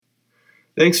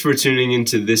Thanks for tuning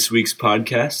into this week's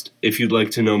podcast. If you'd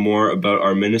like to know more about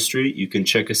our ministry, you can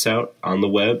check us out on the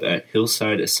web at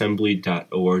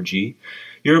hillsideassembly.org.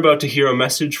 You're about to hear a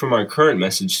message from our current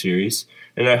message series,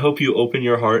 and I hope you open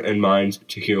your heart and mind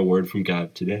to hear a word from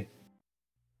God today.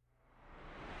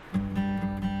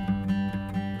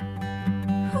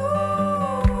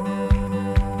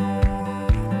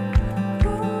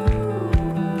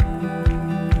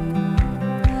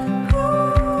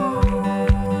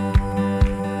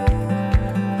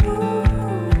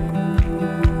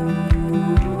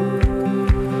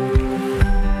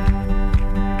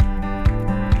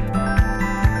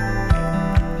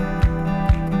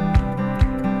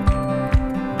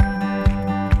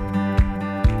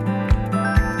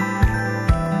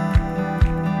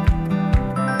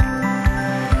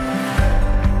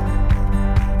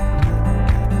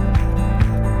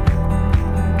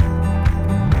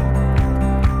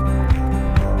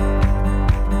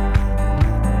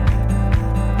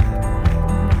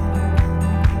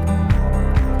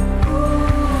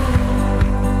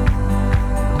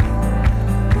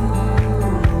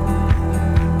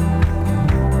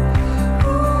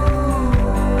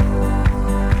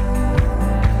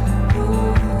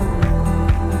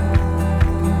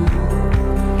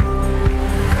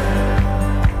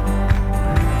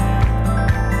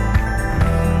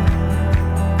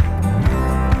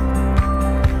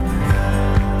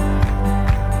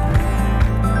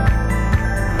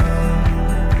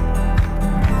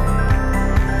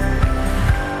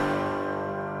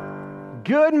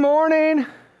 Good morning.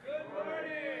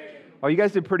 Oh, you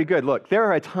guys did pretty good. Look, there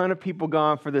are a ton of people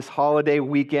gone for this holiday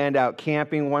weekend, out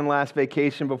camping, one last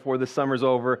vacation before the summer's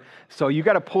over. So you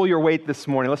got to pull your weight this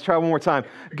morning. Let's try one more time.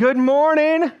 Good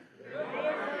morning. Good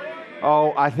morning.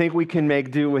 Oh, I think we can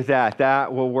make do with that.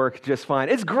 That will work just fine.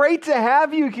 It's great to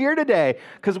have you here today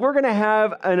because we're going to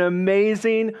have an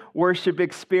amazing worship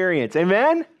experience.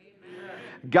 Amen?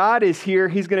 God is here.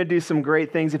 He's going to do some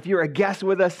great things. If you're a guest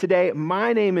with us today,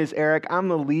 my name is Eric. I'm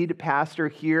the lead pastor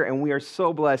here, and we are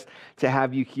so blessed to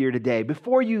have you here today.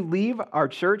 Before you leave our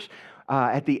church,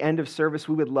 at the end of service,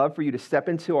 we would love for you to step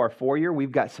into our foyer.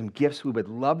 We've got some gifts we would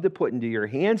love to put into your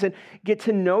hands and get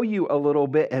to know you a little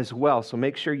bit as well. So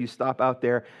make sure you stop out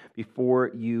there before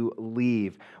you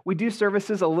leave. We do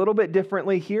services a little bit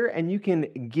differently here, and you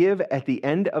can give at the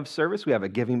end of service. We have a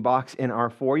giving box in our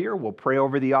foyer. We'll pray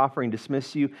over the offering,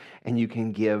 dismiss you, and you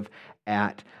can give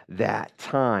at that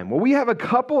time. Well, we have a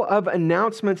couple of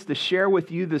announcements to share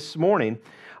with you this morning.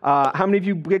 How many of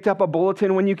you picked up a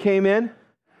bulletin when you came in?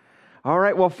 All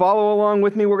right, well, follow along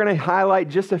with me. We're going to highlight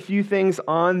just a few things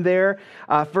on there.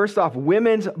 First off,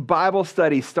 Women's Bible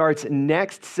Study starts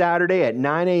next Saturday at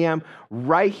 9 a.m.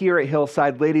 right here at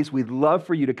Hillside. Ladies, we'd love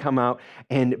for you to come out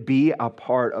and be a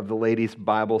part of the Ladies'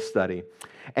 Bible Study.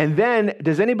 And then,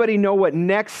 does anybody know what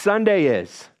next Sunday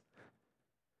is?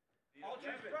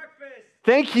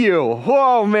 Thank you.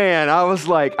 Whoa, man, I was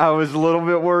a little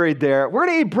bit worried there. We're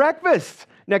going to eat breakfast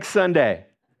next Sunday.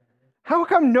 How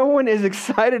come no one is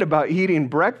excited about eating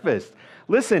breakfast?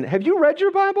 Listen, have you read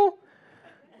your Bible?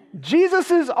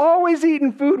 Jesus is always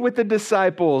eating food with the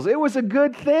disciples. It was a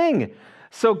good thing.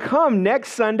 So come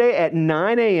next Sunday at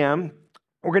 9 a.m.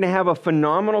 We're going to have a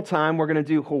phenomenal time. We're going to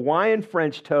do Hawaiian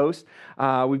French toast.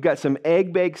 We've got some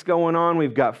egg bakes going on.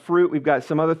 We've got fruit. We've got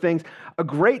some other things. A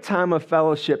great time of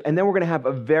fellowship. And then we're going to have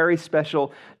a very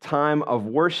special time of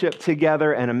worship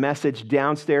together and a message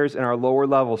downstairs in our lower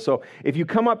level. So if you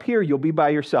come up here, you'll be by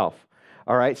yourself.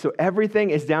 All right? So everything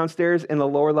is downstairs in the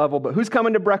lower level. But who's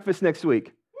coming to breakfast next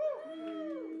week?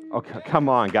 Okay, come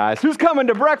on, guys. Who's coming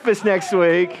to breakfast next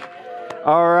week?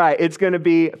 All right. It's going to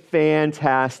be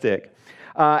fantastic.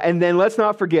 And then let's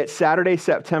not forget Saturday,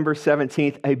 September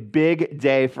 17th, a big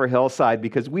day for Hillside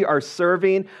because we are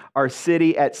serving our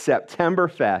city at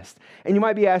Septemberfest. And you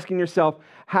might be asking yourself,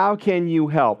 how can you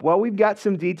help? Well, we've got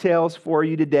some details for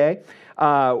you today.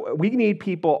 We need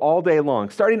people all day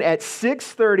long. Starting at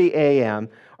 6:30 a.m.,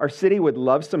 our city would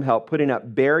love some help putting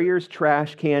up barriers,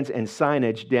 trash cans, and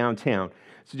signage downtown.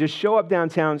 So just show up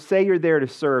downtown, say you're there to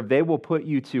serve. They will put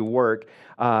you to work.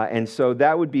 And so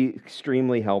that would be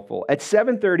extremely helpful. At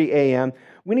 7:30 a.m.,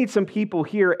 we need some people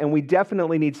here, and we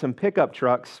definitely need some pickup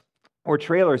trucks or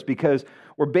trailers because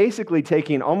we're basically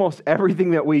taking almost everything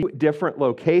that we different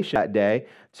location that day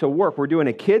to work. We're doing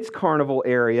a kids' carnival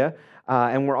area.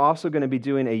 And we're also going to be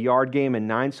doing a yard game in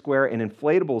 9 Square and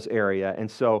inflatables area. And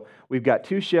so we've got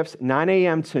 2 shifts, 9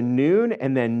 a.m. to noon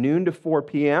and then noon to 4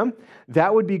 p.m.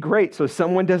 That would be great. So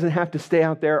someone doesn't have to stay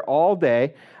out there all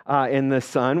day in the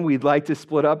sun. We'd like to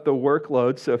split up the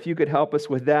workload. So if you could help us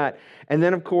with that. And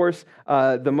then, of course,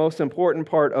 the most important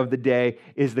part of the day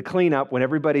is the cleanup when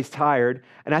everybody's tired.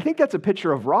 And I think that's a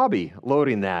picture of Robbie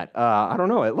loading that. I don't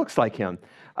know. It looks like him.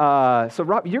 So,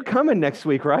 Rob, you're coming next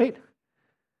week, right?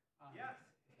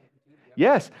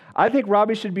 Yes, I think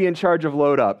Robbie should be in charge of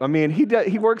load up. I mean,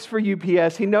 he works for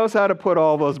UPS. He knows how to put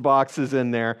all those boxes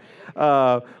in there.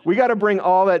 We got to bring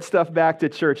all that stuff back to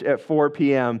church at 4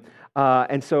 p.m.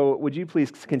 And so would you please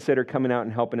consider coming out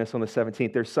and helping us on the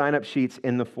 17th? There's sign-up sheets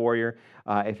in the foyer.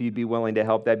 If you'd be willing to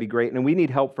help, that'd be great. And we need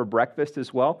help for breakfast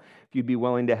as well. If you'd be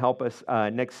willing to help us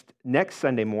next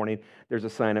Sunday morning, there's a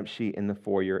sign-up sheet in the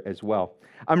foyer as well.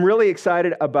 I'm really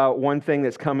excited about one thing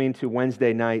that's coming to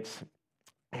Wednesday nights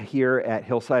here at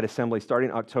Hillside Assembly starting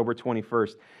October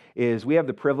 21st is we have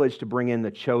the privilege to bring in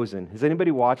The Chosen. Has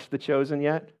anybody watched The Chosen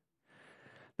yet?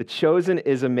 The Chosen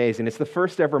is amazing. It's the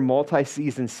first ever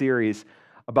multi-season series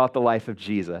about the life of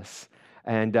Jesus.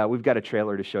 And we've got a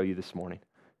trailer to show you this morning.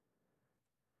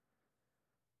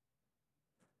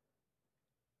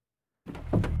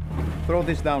 Throw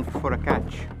this down for a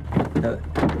catch.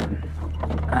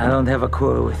 I don't have a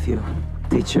quarrel with you,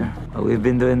 teacher. We've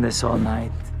been doing this all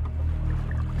night.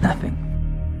 Nothing.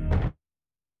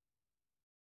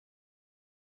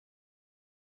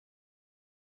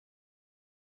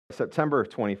 September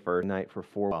 21st night for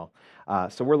 4.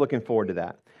 So we're looking forward to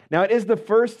that. Now, it is the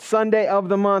first Sunday of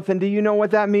the month, and do you know what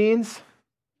that means?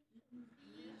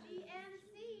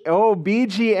 Oh,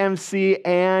 BGMC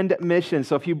and mission.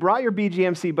 So if you brought your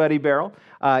BGMC Buddy Barrel,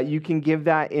 you can give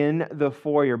that in the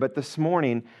foyer. But this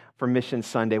morning, for Mission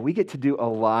Sunday, we get to do a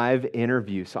live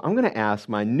interview. So I'm going to ask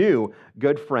my new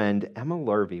good friend, Emma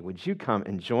Lurvey, would you come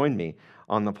and join me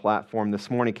on the platform this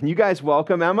morning? Can you guys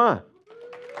welcome Emma?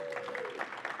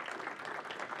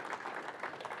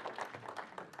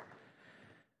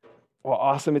 Well,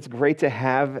 awesome. It's great to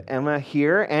have Emma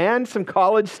here and some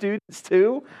college students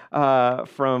too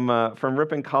from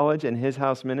Ripon College and His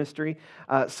House Ministry.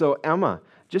 So Emma,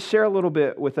 just share a little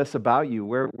bit with us about you,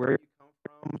 where you come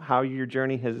from, how your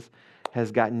journey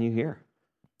has gotten you here.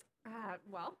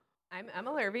 Well, I'm Emma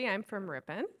Lurvey. I'm from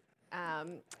Ripon.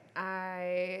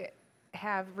 I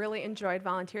have really enjoyed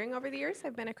volunteering over the years.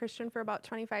 I've been a Christian for about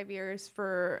 25 years.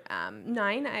 For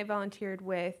 9, I volunteered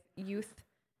with youth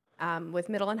with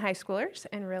middle and high schoolers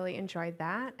and really enjoyed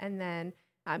that. And then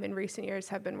in recent years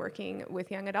have been working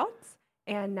with young adults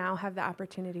and now have the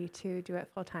opportunity to do it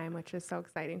full time, which is so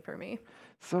exciting for me.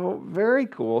 So very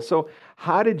cool. So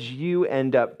how did you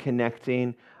end up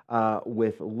connecting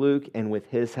with Luke and with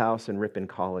His House and Ripon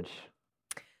College?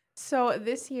 So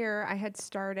this year I had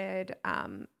started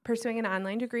pursuing an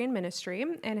online degree in ministry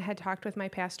and had talked with my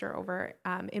pastor over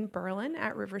in Berlin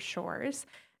at River Shores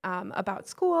about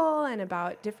school and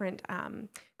about different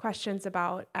questions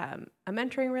about a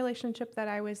mentoring relationship that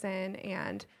I was in.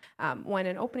 And when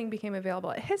an opening became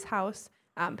available at his house,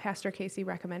 Pastor Casey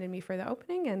recommended me for the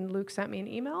opening, and Luke sent me an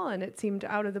email, and it seemed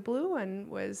out of the blue and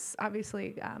was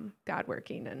obviously God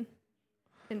working and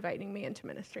inviting me into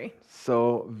ministry.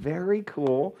 So very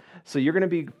cool. So you're going to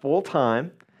be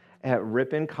full-time at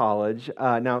Ripon College.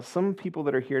 Now, some people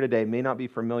that are here today may not be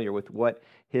familiar with what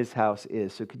His House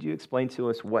is. So could you explain to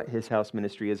us what His House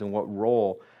Ministry is and what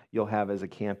role you'll have as a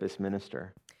campus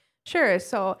minister? Sure.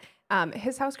 So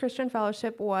His House Christian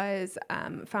Fellowship was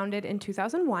founded in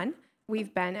 2001.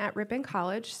 We've been at Ripon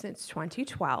College since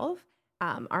 2012.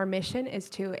 Our mission is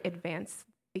to advance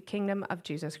the kingdom of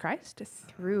Jesus Christ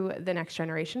through the next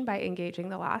generation by engaging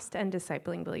the lost and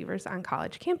discipling believers on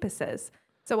college campuses.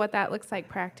 So what that looks like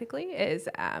practically is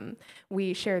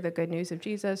we share the good news of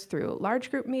Jesus through large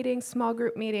group meetings, small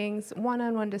group meetings,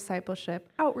 one-on-one discipleship,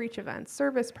 outreach events,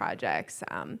 service projects,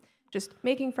 just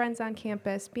making friends on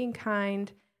campus, being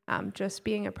kind, just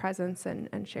being a presence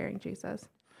and sharing Jesus.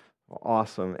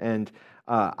 Awesome. And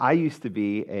I used to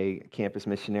be a campus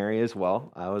missionary as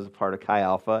well. I was a part of Chi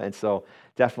Alpha, and so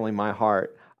definitely my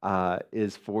heart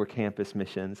is for campus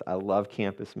missions. I love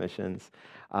campus missions.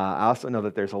 I also know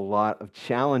that there's a lot of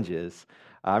challenges.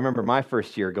 I remember my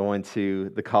first year going to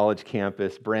the college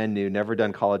campus, brand new, never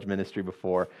done college ministry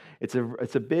before. It's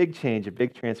a big change, a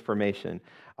big transformation.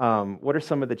 What are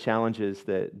some of the challenges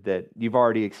that you've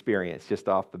already experienced just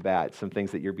off the bat, some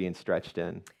things that you're being stretched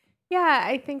in? Yeah,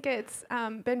 I think it's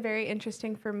been very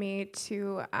interesting for me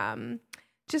to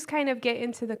just kind of get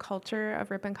into the culture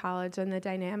of Ripon College and the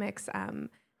dynamics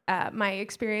my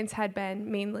experience had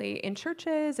been mainly in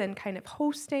churches and kind of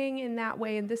hosting in that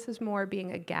way. And this is more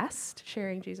being a guest,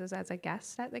 sharing Jesus as a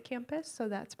guest at the campus. So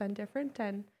that's been different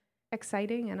and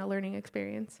exciting and a learning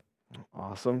experience.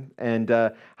 Awesome. And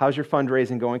how's your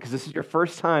fundraising going? Because this is your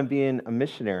first time being a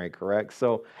missionary, correct?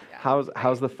 So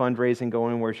how's the fundraising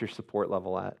going? Where's your support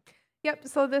level at? Yep.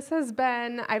 So this has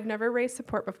been, I've never raised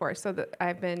support before. So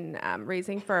I've been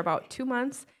raising for about 2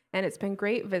 months, and it's been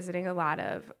great visiting a lot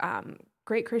of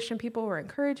great Christian people who are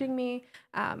encouraging me.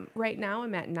 Right now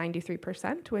I'm at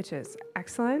 93%, which is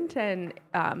excellent. And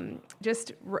I'm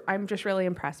just really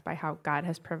impressed by how God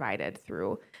has provided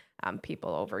through people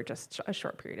over just a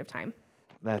short period of time.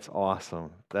 That's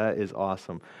awesome. That is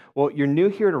awesome. Well, you're new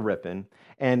here to Ripon,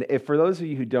 and if for those of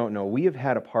you who don't know, we have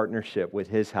had a partnership with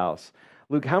His House.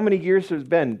 Luke, how many years has it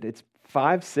been? It's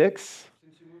 5, 6?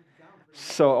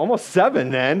 So almost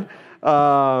 7 then.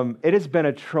 It has been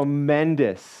a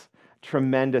tremendous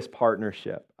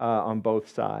partnership on both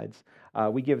sides.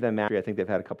 We give them mastery. I think they've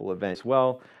had a couple events as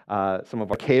well. Some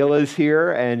of our Kayla's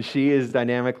here, and she is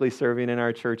dynamically serving in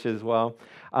our church as well.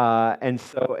 And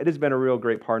so it has been a real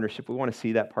great partnership. We want to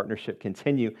see that partnership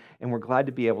continue, and we're glad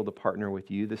to be able to partner with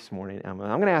you this morning, Emma.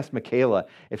 I'm going to ask Michaela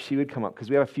if she would come up, because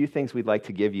we have a few things we'd like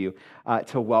to give you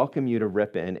to welcome you to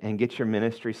Ripon and get your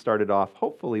ministry started off,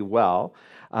 hopefully well.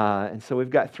 And so we've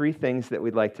got 3 things that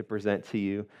we'd like to present to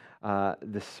you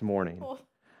this morning. Oh.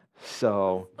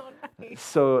 So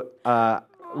Nice.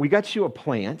 We got you a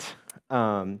plant,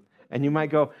 and you might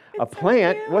go, a It's so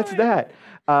plant? cute. What's that?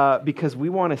 Because we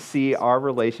want to see our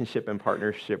relationship and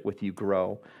partnership with you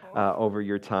grow over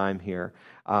your time here.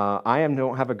 I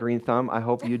don't have a green thumb. I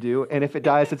hope you do. And if it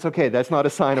dies, it's okay. That's not a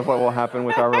sign of what will happen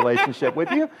with our relationship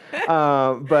with you.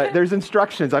 But there's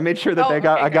instructions. I made sure that I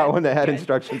got one that had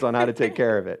instructions on how to take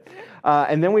care of it.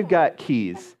 And then we've got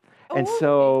keys. And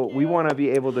so we want to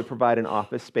be able to provide an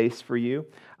office space for you.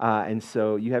 And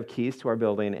so you have keys to our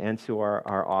building and to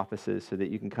our offices so that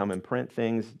you can come and print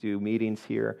things, do meetings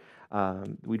here.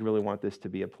 We'd really want this to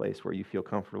be a place where you feel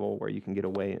comfortable, where you can get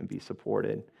away and be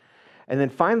supported. And then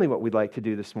finally, what we'd like to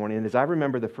do this morning is I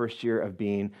remember the first year of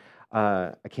being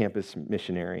a campus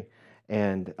missionary.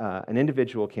 And an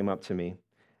individual came up to me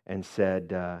and said,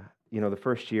 the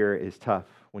first year is tough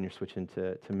when you're switching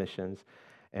to missions.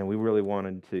 And we really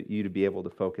wanted you to be able to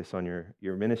focus on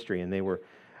your ministry. And they were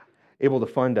able to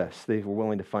fund us. They were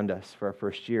willing to fund us for our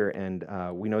first year. And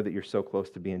we know that you're so close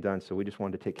to being done, so we just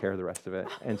wanted to take care of the rest of it.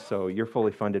 And so you're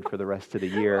fully funded for the rest of the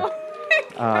year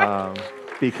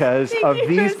because of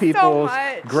these people's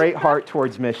great heart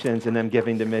towards missions and them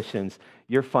giving to missions.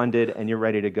 You're funded and you're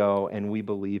ready to go, and we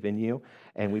believe in you,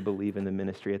 and we believe in the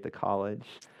ministry at the college.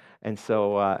 And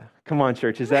so, come on,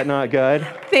 church, is that not good?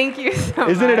 Thank you so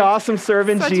much. Isn't it awesome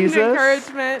serving Such Jesus? An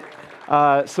encouragement.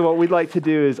 So what we'd like to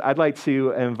do is I'd like to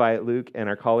invite Luke and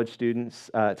our college students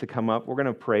to come up. We're going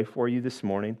to pray for you this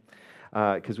morning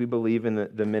because we believe in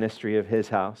the ministry of His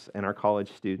House and our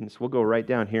college students. We'll go right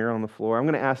down here on the floor. I'm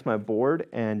going to ask my board,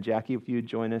 and Jackie, if you'd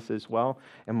join us as well,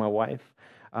 and my wife.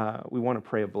 We want to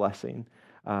pray a blessing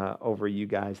over you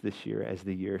guys this year as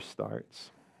the year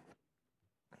starts.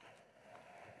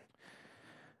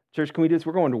 Church,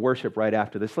 we're going to worship right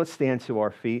after this. Let's stand to our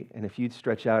feet, and if you'd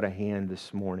stretch out a hand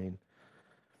this morning.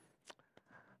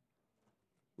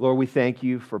 Lord, we thank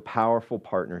you for powerful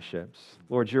partnerships.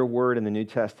 Lord, your word in the New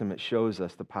Testament shows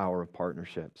us the power of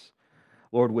partnerships.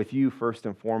 Lord, with you first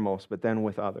and foremost, but then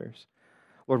with others.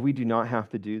 Lord, we do not have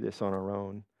to do this on our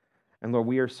own. And Lord,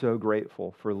 we are so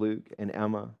grateful for Luke and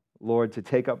Emma, Lord, to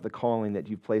take up the calling that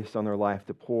you've placed on their life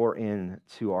to pour in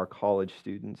to our college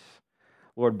students.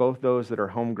 Lord, both those that are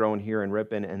homegrown here in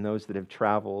Ripon and those that have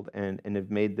traveled and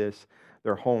have made this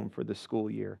their home for the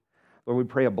school year. Lord, we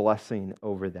pray a blessing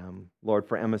over them. Lord,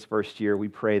 for Emma's first year, we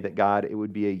pray that, God, it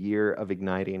would be a year of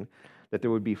igniting, that there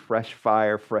would be fresh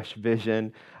fire, fresh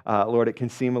vision. Lord, it can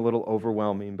seem a little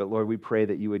overwhelming, but Lord, we pray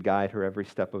that you would guide her every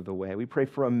step of the way. We pray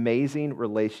for amazing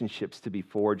relationships to be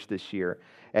forged this year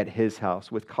at His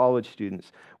House with college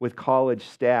students, with college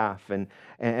staff,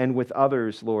 and with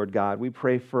others, Lord God. We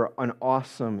pray for an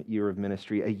awesome year of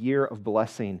ministry, a year of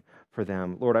blessing for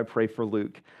them. Lord, I pray for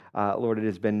Luke. Lord, it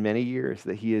has been many years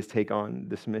that he has taken on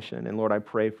this mission. And Lord, I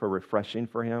pray for refreshing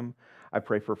for him. I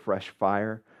pray for fresh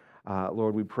fire.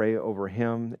 Lord, we pray over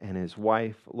him and his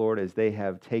wife, Lord, as they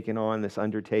have taken on this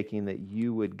undertaking, that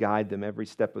you would guide them every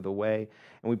step of the way.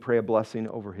 And we pray a blessing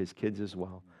over his kids as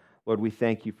well. Lord, we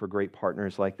thank you for great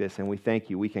partners like this, and we thank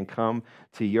you we can come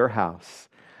to your house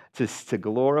to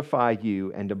glorify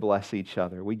you and to bless each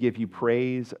other. We give you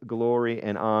praise, glory,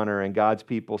 and honor, and God's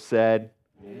people said,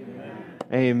 Amen.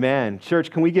 Amen.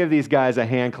 Church, can we give these guys a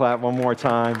hand clap one more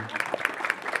time?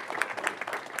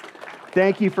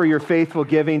 Thank you for your faithful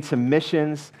giving to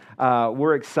missions.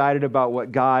 We're excited about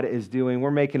what God is doing.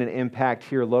 We're making an impact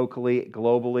here locally,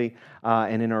 globally,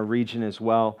 and in our region as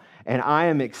well. And I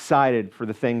am excited for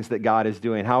the things that God is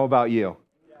doing. How about you?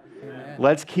 Amen.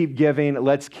 Let's keep giving,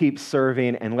 let's keep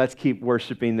serving, and let's keep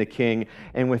worshiping the King.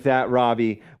 And with that,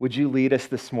 Robbie, would you lead us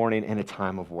this morning in a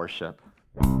time of worship?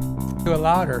 Do it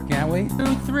louder, can't we?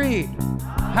 2, 3.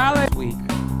 Hallelujah.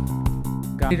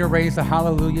 God, need to raise a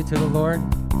hallelujah to the Lord.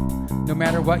 No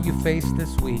matter what you face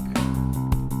this week,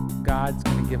 God's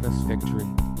going to give us victory.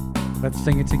 Let's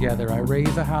sing it together. I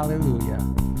raise a hallelujah.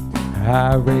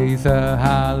 I raise a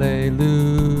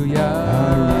hallelujah.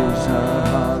 I raise a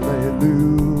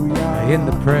hallelujah. In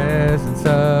the presence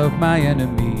of my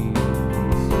enemies.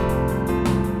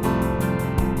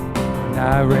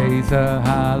 I raise a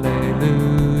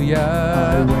hallelujah.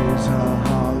 I raise a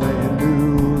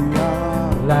hallelujah.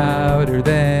 Louder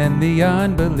than the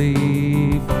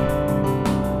unbelief.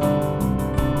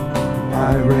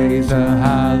 I raise a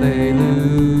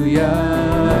hallelujah.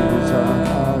 Raise a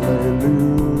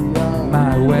hallelujah.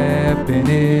 My weapon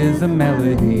is a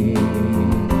melody.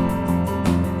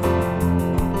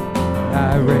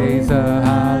 I raise a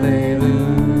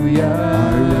hallelujah.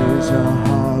 I raise a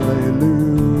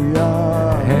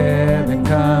hallelujah. Heaven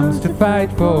comes to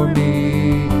fight for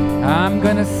me. I'm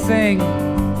gonna sing.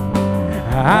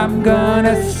 I'm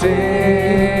gonna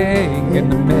sing in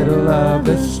the middle of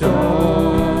the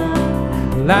storm.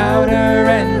 Louder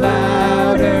and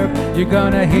louder, you're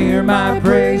gonna hear my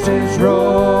praises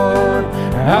roar.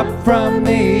 Up from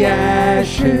the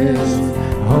ashes,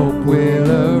 hope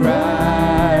will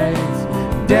arise.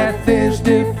 Death is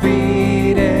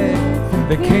defeated,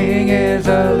 the King is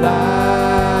alive.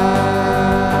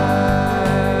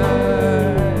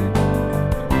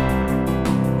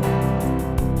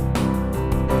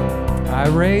 I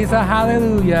raise a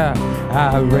hallelujah,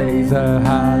 I raise a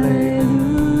hallelujah.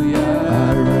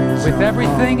 With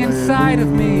everything inside of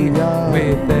me,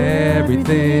 with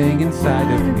everything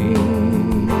inside of me.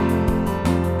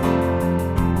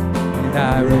 And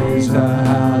I raise a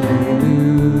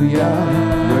hallelujah,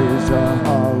 Raise a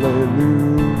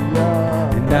hallelujah.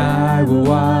 and I will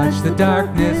watch the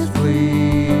darkness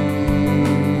flee.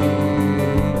 And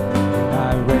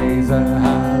I raise a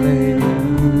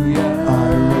hallelujah,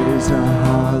 I raise a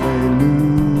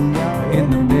hallelujah. in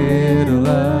the middle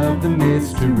of the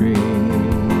mystery.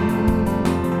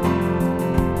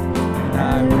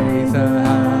 I raise a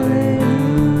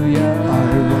hallelujah. I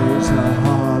raise a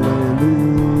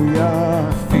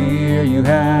hallelujah. Fear, you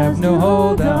have no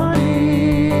hold on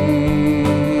me.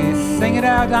 Sing it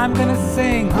out, I'm gonna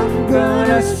sing. I'm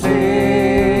gonna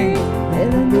sing.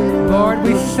 Lord,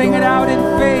 we sing it out in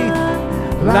faith.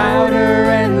 Louder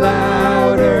and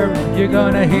louder, you're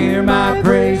gonna hear my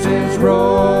praises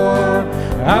roar.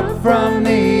 Up from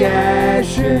the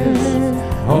ashes,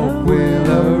 hope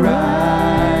will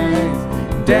arise.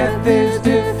 Death is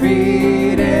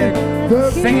defeated.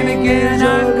 Sing it again,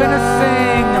 I'm gonna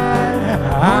sing.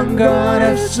 I'm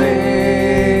gonna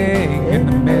sing in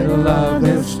the middle of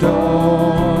this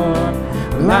storm.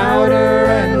 Louder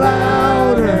and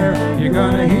louder, you're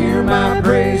gonna hear my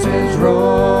praises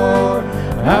roar.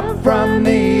 Up from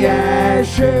the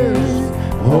ashes,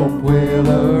 hope will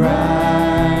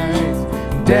arise.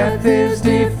 Death is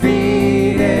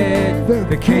defeated,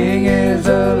 the King is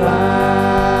alive.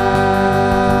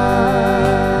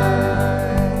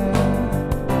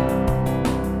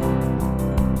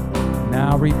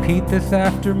 Now repeat this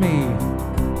after me.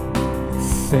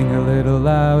 Sing a little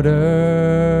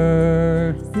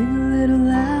louder. Sing a little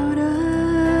louder.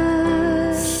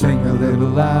 Sing a little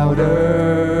louder.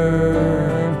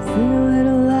 Sing a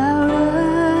little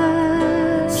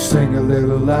louder. Sing a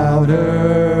little louder.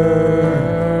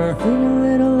 Sing a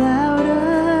little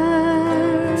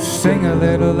louder. Sing a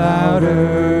little louder.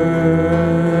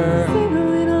 Sing a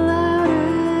little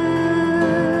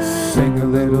louder. Sing a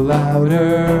little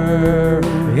louder.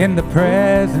 In the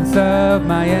presence of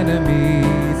my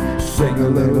enemies. Sing a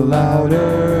little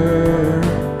louder.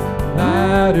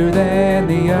 Louder than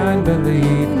the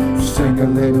unbelief. Sing a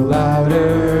little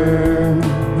louder.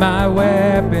 My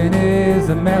weapon is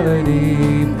a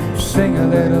melody. Sing a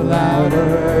little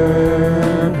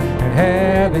louder. And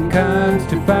heaven comes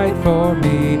to fight for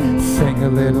me. Sing a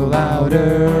little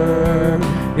louder.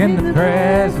 In the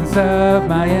presence of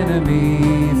my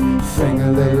enemies. Sing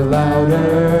a little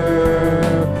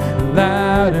louder.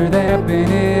 Louder than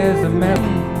is a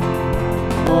melody.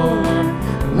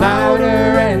 Louder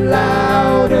and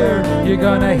louder, you're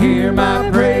gonna hear my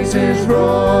praises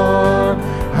roar.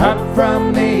 Up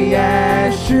from the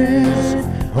ashes,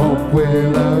 hope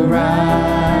will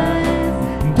arise.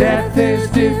 Death is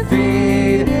defeated.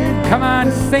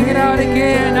 sing it out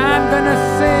again. I'm gonna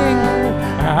sing.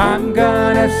 I'm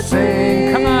gonna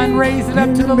sing. Come on, raise it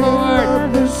up to the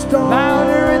Lord.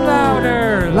 Louder and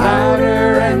louder,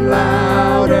 louder and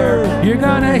louder. You're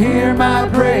gonna hear my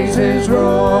praises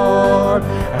roar.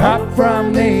 Up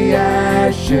from the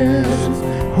ashes,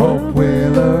 hope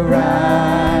will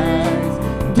arise.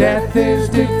 Death is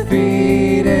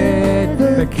defeated,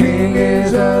 the King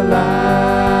is alive.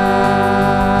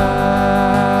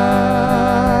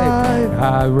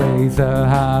 I raise a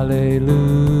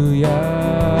hallelujah.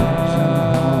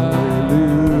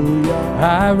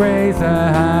 I raise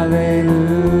a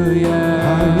hallelujah. I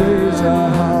raise a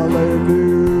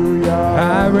hallelujah.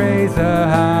 I raise a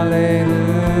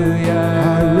hallelujah.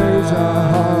 I raise a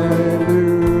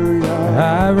hallelujah.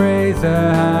 I raise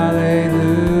a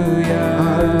hallelujah.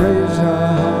 I raise a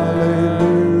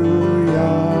hallelujah.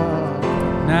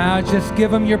 Now just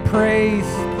give him your praise.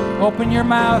 Open your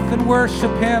mouth and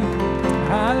worship him.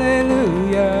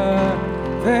 Hallelujah.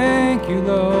 Thank you,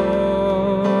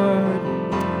 Lord.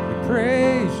 We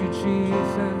praise you,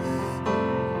 Jesus.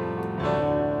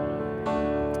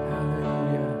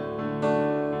 Hallelujah.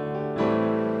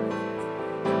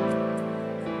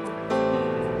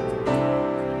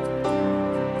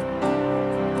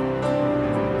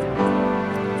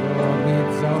 Lord, we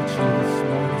exalt you this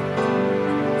morning.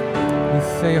 We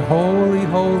say, holy,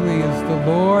 holy is the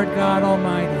Lord God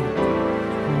Almighty,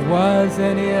 who was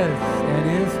and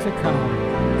is to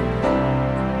come.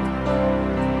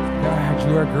 God,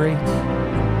 you are great.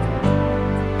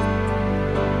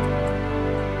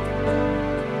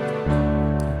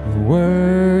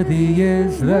 Worthy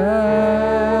is the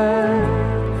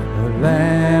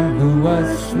Lamb who was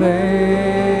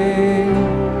slain.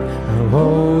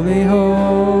 Holy,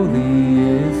 holy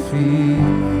is he.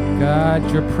 God,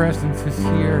 your presence is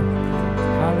here.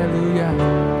 Hallelujah.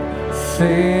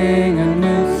 Sing a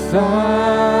new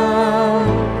song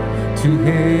to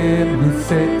him who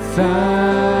sits on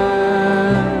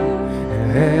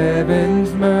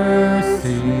heaven's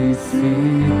mercy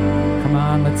seat. Come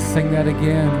on, let's sing that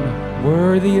again.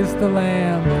 Worthy is the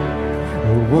Lamb.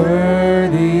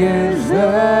 Worthy is the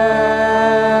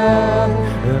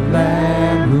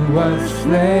Lamb who was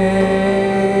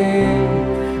slain.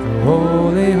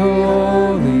 Holy,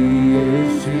 holy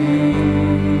is he.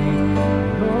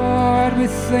 Lord, we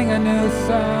sing a new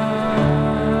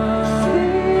song.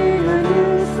 Sing a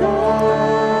new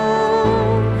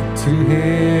song To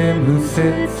him who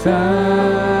sits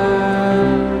on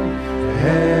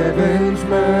heaven's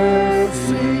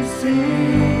mercy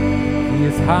seat. He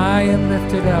is high and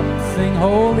lifted up. Sing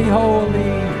holy,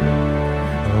 holy.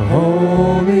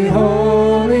 Holy,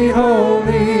 holy,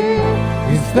 holy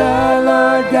is the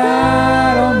Lord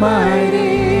God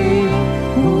Almighty,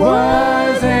 who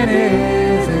was and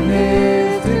is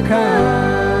to come.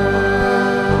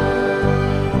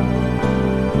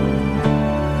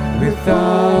 With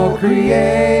all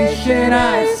creation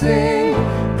I sing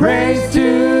praise to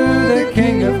the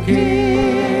King of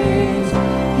Kings.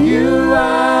 You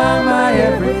are my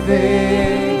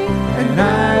everything, and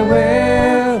I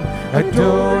will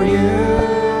adore you.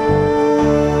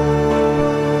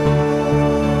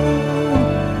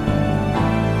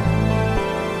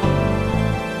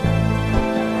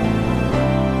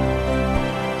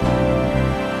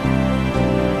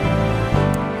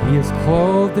 He is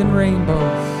clothed in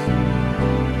rainbows,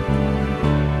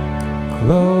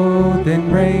 clothed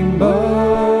in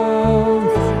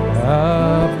rainbows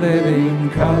of living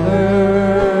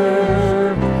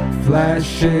color,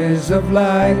 flashes of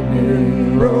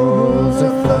lightning, rolls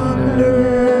of thunder.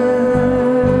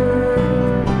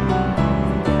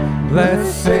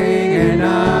 Blessing and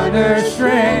honor,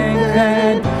 strength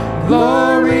and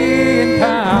glory and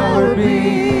power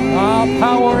be. All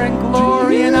power and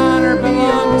glory and honor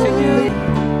belong to you,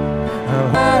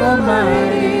 God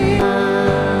Almighty.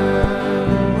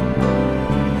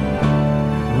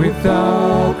 With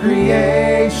all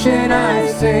creation I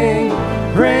sing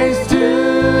praise to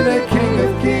the King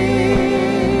of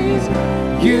Kings.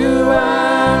 You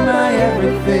are my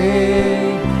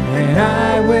everything, and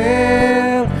I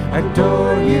will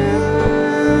adore you.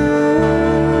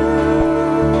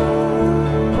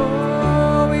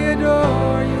 Oh, we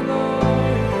adore you,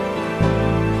 Lord.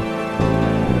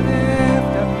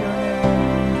 Lift up your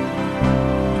name.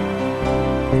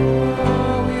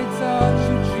 Oh, we exalt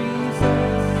you,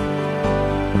 Jesus.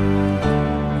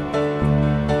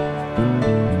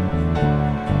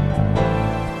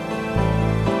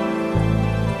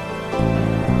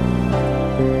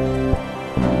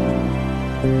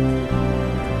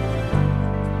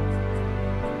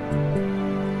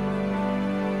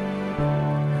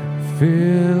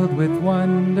 Filled with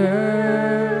wonder,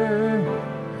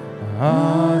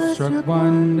 awestruck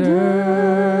wonder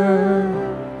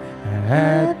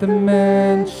at the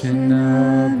mention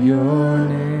of your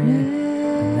name.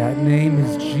 And that name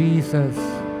is Jesus.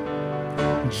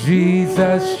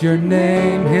 Jesus, your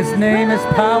name, his name is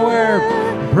power,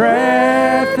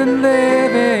 breath and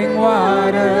living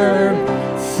water.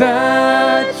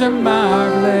 Such a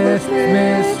marvelous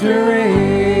mystery.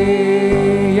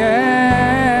 Yeah.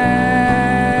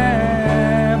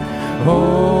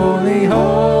 Holy,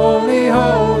 holy,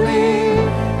 holy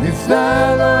is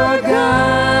the Lord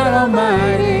God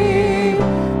Almighty,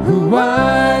 who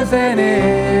was and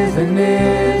is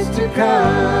to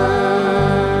come.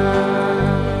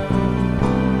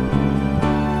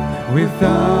 With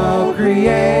all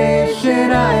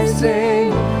creation I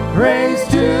sing praise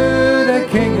to the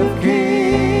King of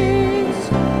Kings.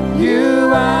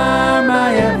 You are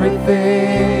my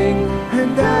everything.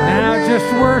 And now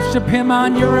just worship him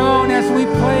on your own as we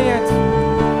play it.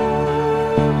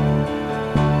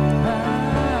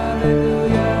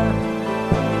 Hallelujah.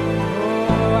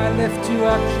 Oh, I lift you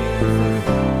up, Jesus.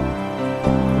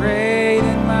 Great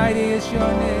and mighty is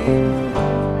your name.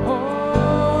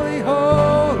 Holy,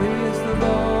 holy is the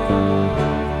Lord.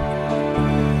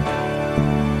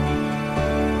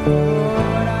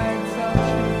 Lord, I exalt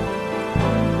you.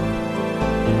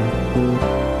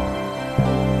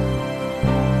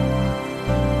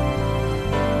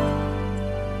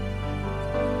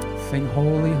 Sing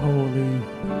holy, holy.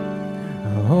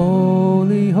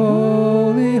 Holy,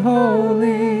 holy,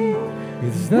 holy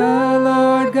is the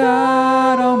Lord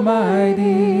God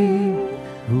Almighty,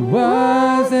 who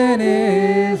was and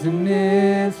is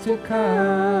to come.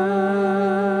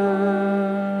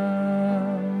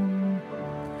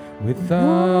 With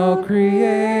all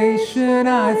creation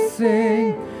I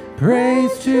sing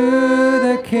praise to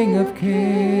the King of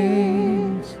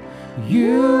Kings.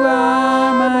 You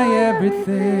are my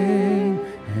everything,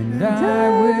 and I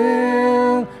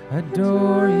will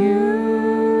adore you.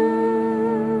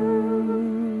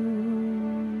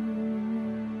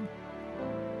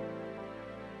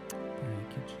 Thank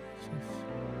you, Jesus.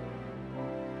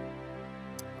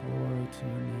 Glory to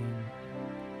your name.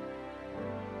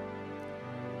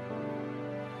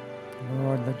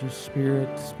 Lord, let your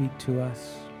Spirit speak to us.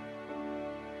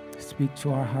 Speak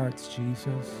to our hearts,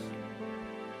 Jesus.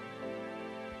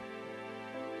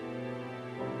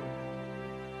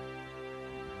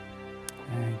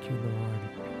 Thank you, Lord.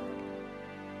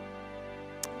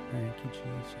 Thank you,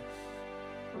 Jesus.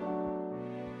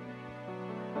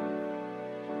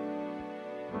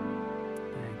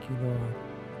 Thank you, Lord.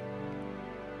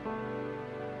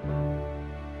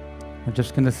 We're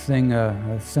just going to sing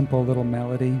a simple little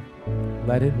melody.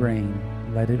 Let it rain,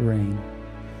 let it rain.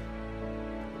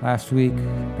 Last week,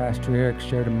 Pastor Eric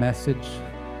shared a message.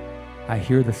 I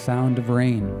hear the sound of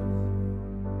rain.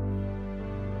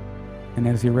 And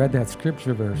as he read that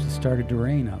scripture verse, it started to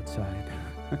rain outside.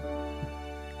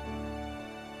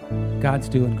 God's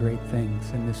doing great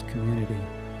things in this community.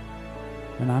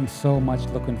 And I'm so much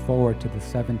looking forward to the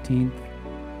 17th.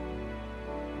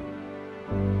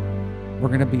 We're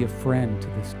going to be a friend to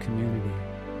this community.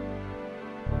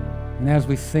 And as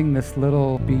we sing this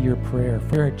little Be Your Prayer,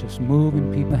 Spirit, just move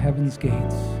in people heaven's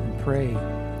gates and pray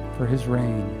for his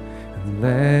rain. And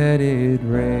let it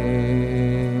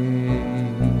rain.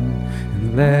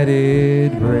 Let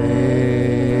it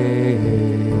rain,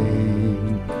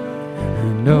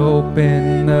 and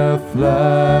open the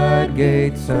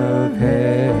floodgates of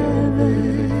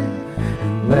heaven,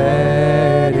 and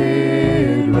let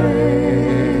it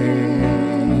rain.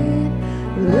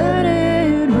 Let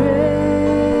it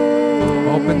rain.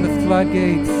 Open the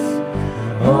floodgates.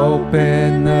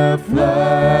 Open the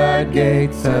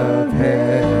floodgates of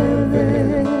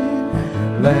heaven,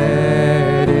 and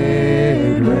let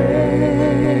it rain.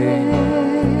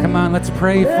 Come on, let's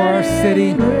pray for our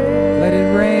city. Let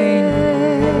it rain.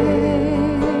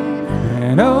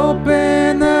 And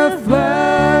open the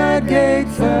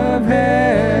floodgates of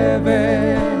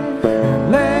heaven.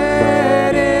 And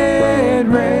let it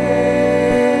rain.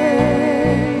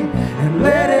 And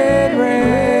let it rain.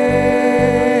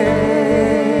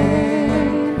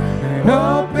 And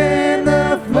open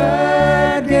the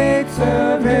floodgates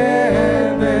of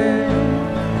heaven.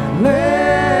 And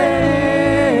let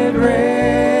it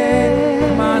rain.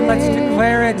 Come on, let's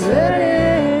declare it.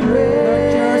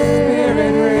 Let your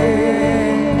spirit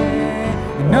rain.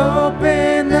 And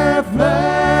open the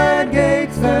floodgates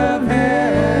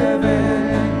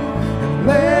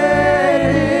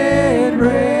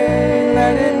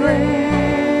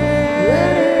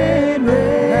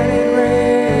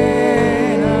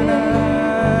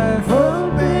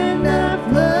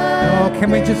Can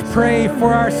we just pray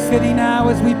for our city now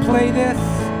as we play this?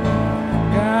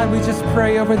 God, we just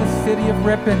pray over the city of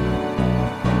Ripon.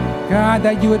 God,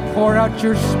 that you would pour out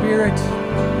your Spirit.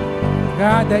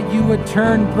 God, that you would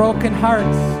turn broken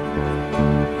hearts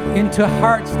into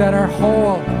hearts that are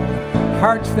whole,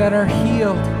 hearts that are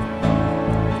healed.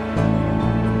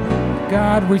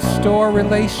 God, restore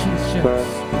relationships,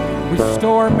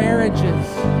 restore marriages.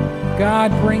 God,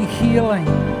 bring healing,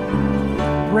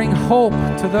 bring hope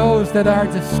to those that are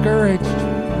discouraged.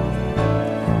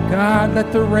 God,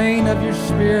 let the rain of your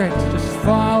Spirit just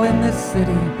fall in this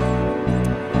city.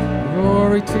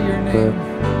 Glory to your name.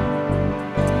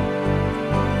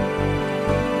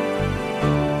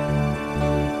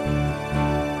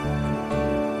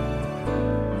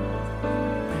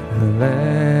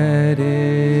 Let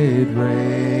it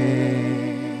rain,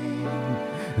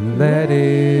 let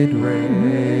it rain.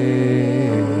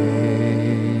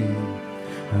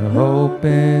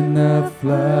 Open the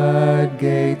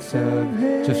floodgates of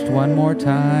heaven. Just one more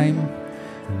time.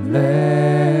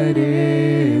 Let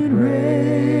it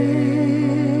rain.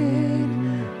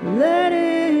 Let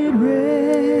it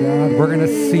rain. God, we're going to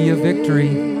see a victory.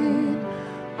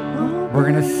 We're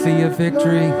going to see a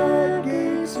victory.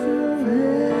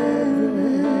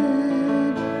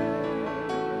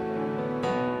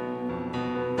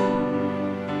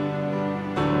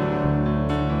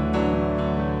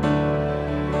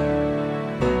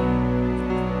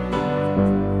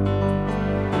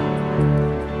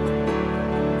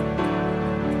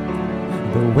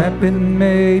 The weapon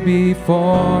may be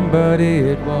formed, but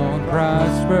it won't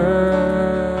prosper.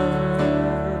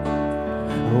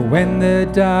 When the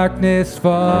darkness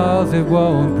falls, it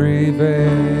won't prevail.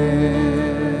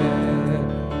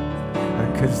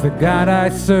 'Cause the God I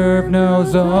serve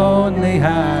knows only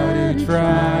how to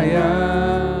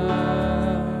triumph.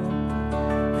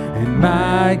 And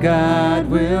my God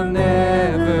will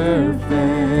never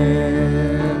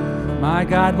fail. My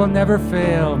God will never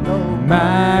fail.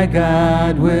 My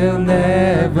God will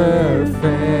never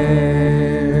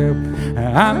fail.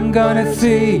 I'm gonna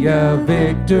see a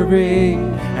victory.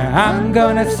 I'm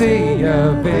gonna see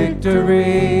a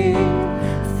victory.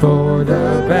 For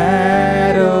the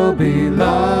battle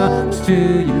belongs to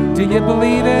you. Do you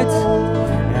believe it?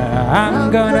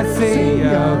 I'm gonna see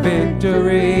a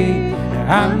victory.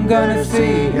 I'm gonna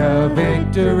see a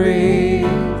victory.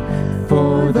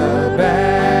 For the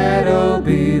battle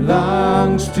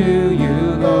belongs to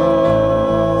you, Lord.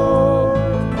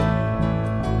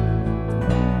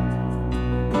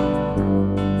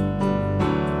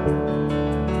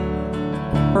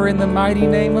 In the mighty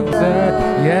name of God,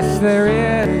 yes there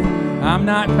is. I'm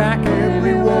not backing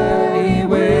every war he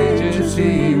wages,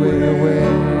 he will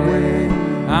win.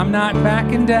 I'm not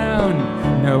backing down,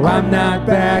 no I'm not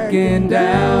backing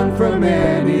down from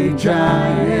any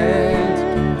giant.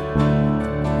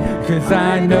 'Cause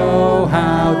I know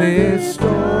how this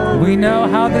story, we know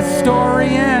how the story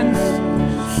ends.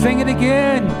 Sing it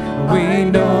again. We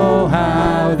know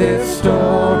how this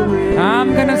story,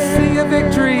 I'm gonna see a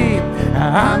victory.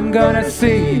 I'm gonna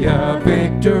see a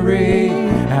victory.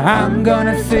 I'm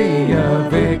gonna see a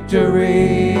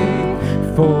victory.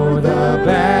 For the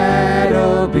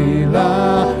battle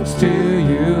belongs to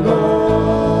you,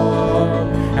 Lord.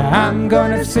 I'm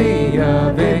gonna see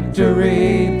a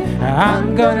victory.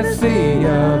 I'm gonna see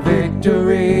a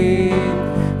victory.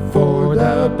 For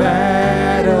the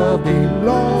battle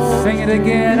belongs. Sing it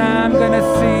again. I'm gonna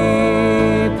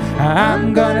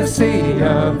see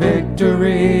a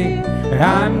victory.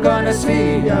 I'm gonna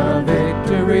see a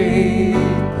victory.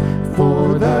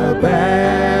 For the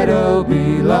battle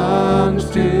belongs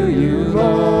to you,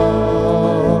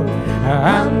 Lord.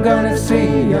 I'm gonna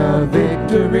see a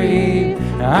victory.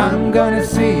 I'm gonna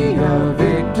see a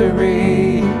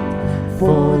victory.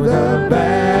 For the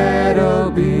battle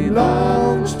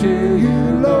belongs to you,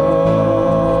 Lord.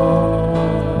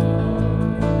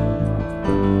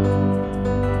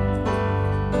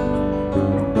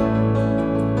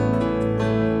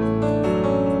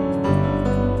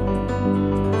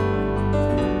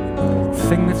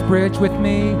 Sing this bridge with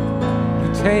me.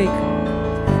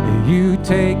 You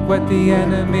take what the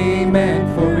enemy meant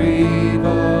for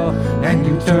evil, and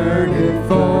you turn it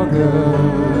for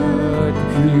good.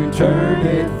 You turn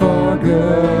it for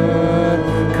good.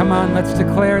 Come on, let's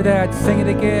declare that. Sing it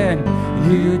again.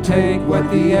 You take what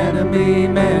the enemy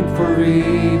meant for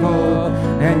evil,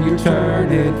 and you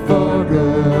turn it for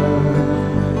good.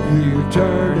 You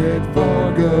turn it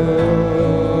for good.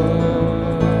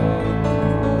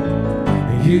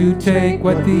 You take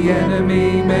what the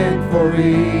enemy meant for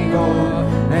evil,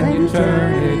 and you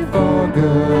turn it for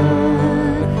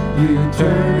good. You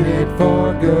turn it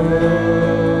for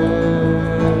good.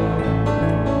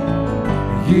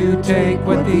 take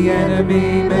what the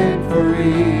enemy meant for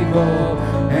evil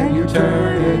and you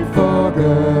turn it for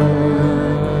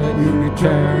good. You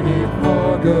turn it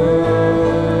for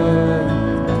good.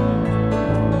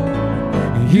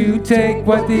 You take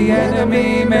what the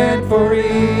enemy meant for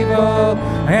evil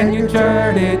and you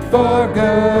turn it for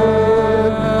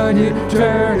good. You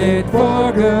turn it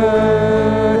for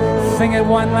good. Sing it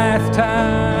one last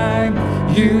time.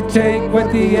 You take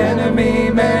what the enemy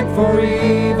meant for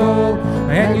evil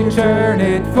and you turn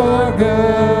it for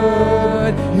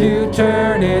good. You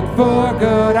turn it for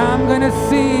good. I'm gonna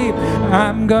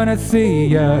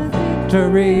see a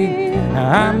victory.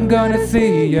 I'm gonna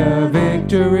see a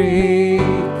victory.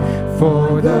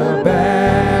 For the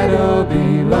battle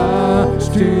belongs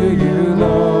to you,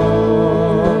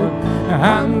 Lord.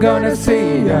 I'm gonna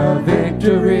see a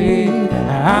victory.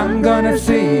 I'm gonna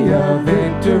see a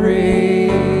victory.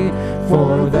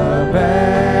 For the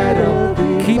battle.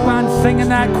 Keep on singing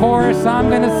that chorus. I'm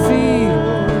gonna see.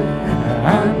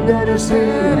 I'm gonna see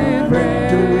it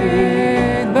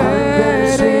rain.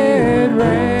 Let it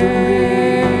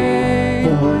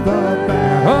rain. For the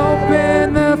battle.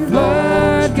 Open the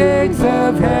floodgates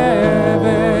of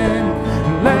heaven.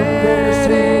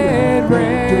 Let it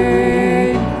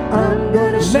rain. I'm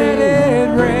gonna let it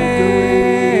rain.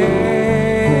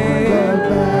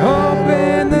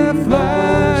 Open the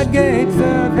floodgates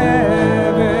of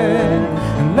heaven.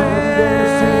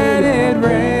 Let it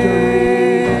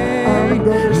rain.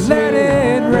 Let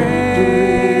it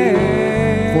rain.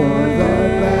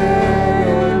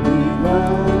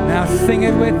 Now sing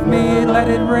it with me. Let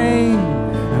it rain.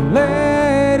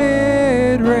 Let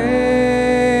it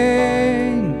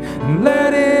rain.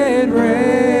 Let it rain.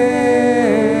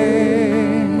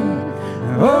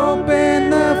 Open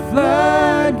the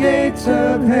floodgates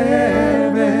of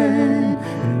heaven.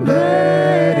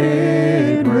 Let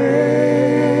it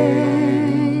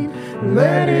rain.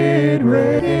 Let it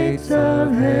rain.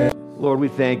 Of heaven. Lord, we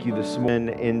thank you this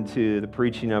morning into the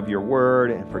preaching of your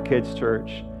word and for Kids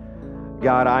Church.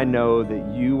 God, I know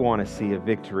that you want to see a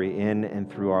victory in and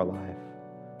through our life.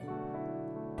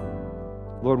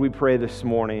 Lord, we pray this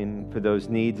morning for those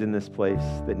needs in this place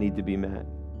that need to be met.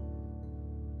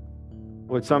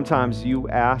 Lord, sometimes you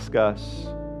ask us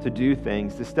to do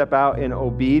things, to step out in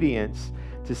obedience,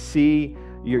 to see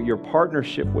your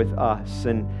partnership with us,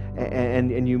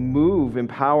 and you move in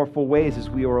powerful ways as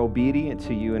we are obedient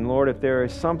to you. And Lord, if there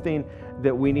is something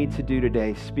that we need to do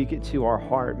today, speak it to our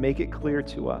heart. Make it clear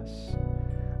to us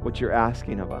what you're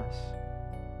asking of us.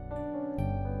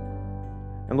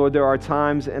 And Lord, there are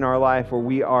times in our life where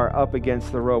we are up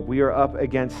against the rope. We are up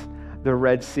against the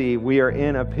Red Sea. We are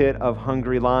in a pit of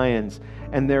hungry lions.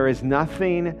 And there is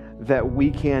nothing that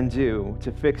we can do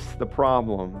to fix the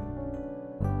problem.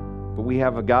 But we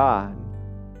have a God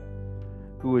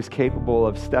who is capable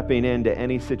of stepping into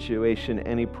any situation,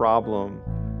 any problem,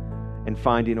 and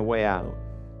finding a way out.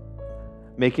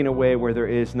 Making a way where there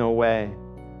is no way.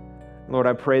 Lord,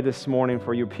 I pray this morning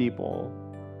for your people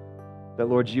that,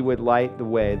 Lord, you would light the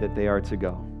way that they are to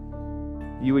go.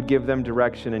 You would give them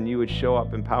direction and you would show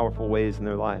up in powerful ways in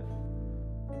their life.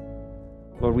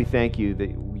 Lord, we thank you that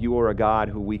you are a God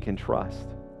who we can trust.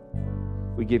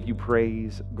 We give you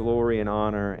praise, glory, and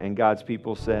honor. And God's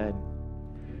people said,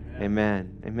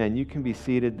 Amen. Amen. You can be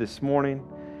seated this morning.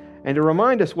 And to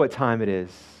remind us what time it is.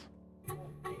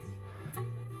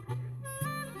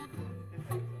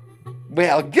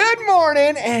 Well, good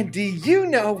morning, and do you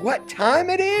know what time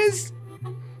it is?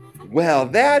 Well,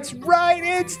 that's right,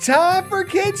 it's time for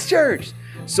Kids Church.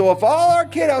 So if all our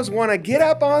kiddos want to get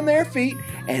up on their feet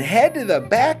and head to the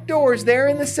back doors there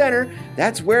in the center,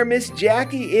 that's where Miss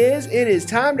Jackie is. It is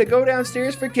time to go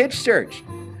downstairs for Kids Church.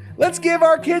 Let's give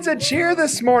our kids a cheer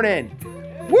this morning.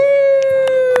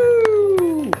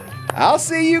 Woo! I'll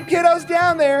see you kiddos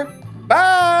down there.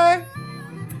 Bye!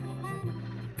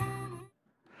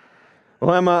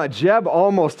 Well, Emma, Jeb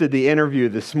almost did the interview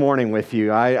this morning with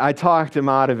you. I talked him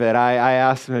out of it. I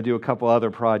asked him to do a couple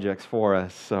other projects for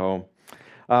us. So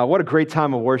what a great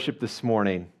time of worship this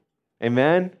morning.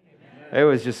 Amen? It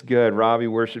was just good. Robbie,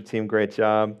 worship team, great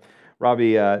job.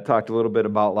 Robbie talked a little bit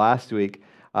about last week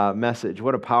message.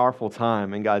 What a powerful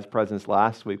time in God's presence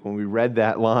last week when we read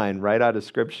that line right out of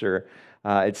Scripture.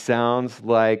 It sounds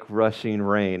like rushing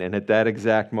rain. And at that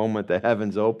exact moment, the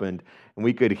heavens opened and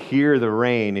we could hear the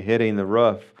rain hitting the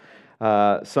roof.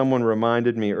 Someone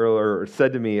reminded me earlier, or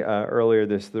said to me earlier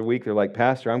this week, they're like,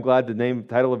 Pastor, I'm glad the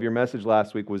title of your message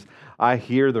last week was I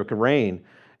Hear the Rain,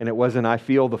 and it wasn't I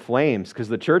Feel the Flames, because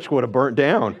the church would have burnt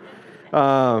down.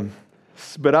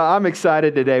 But I'm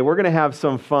excited today. We're going to have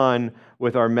some fun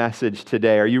with our message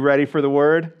today. Are you ready for the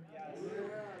word? Yes.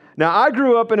 Now, I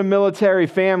grew up in a military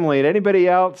family. Did anybody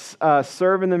else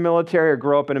serve in the military or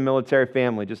grow up in a military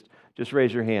family? Just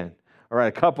raise your hand. All right,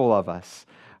 a couple of us.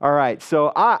 All right,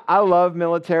 so I love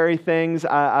military things.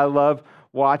 I love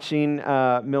watching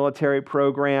military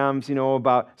programs,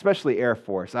 about especially Air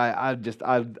Force. I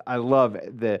love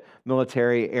the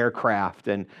military aircraft,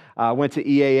 and went to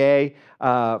EAA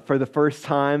for the first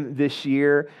time this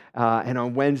year, and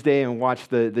on Wednesday, and watched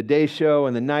the day show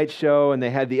and the night show, and they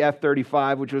had the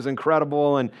F-35, which was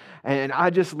incredible, and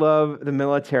I just love the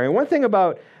military. One thing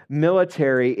about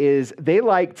military is they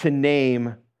like to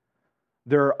name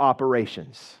their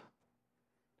operations.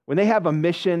 When they have a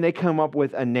mission, they come up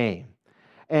with a name.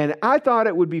 And I thought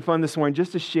it would be fun this morning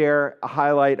just to share a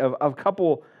highlight of a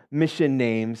couple mission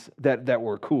names that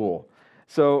were cool.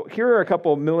 So here are a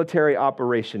couple military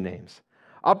operation names.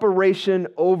 Operation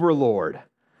Overlord.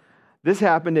 This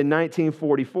happened in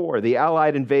 1944. The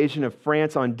Allied invasion of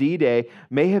France on D-Day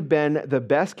may have been the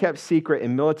best kept secret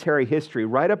in military history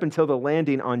right up until the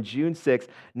landing on June 6,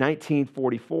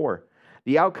 1944.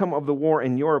 The outcome of the war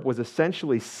in Europe was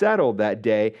essentially settled that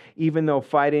day, even though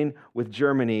fighting with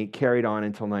Germany carried on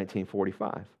until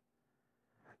 1945.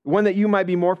 One that you might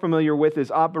be more familiar with is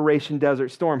Operation Desert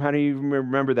Storm. How do you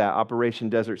remember that, Operation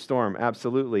Desert Storm?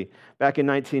 Absolutely. Back in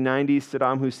 1990,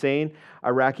 Saddam Hussein,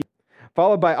 Iraqi,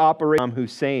 followed by Operation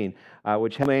Hussein,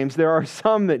 which claims there are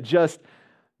some that just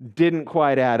didn't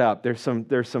quite add up. There's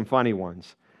some funny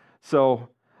ones. So,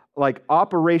 like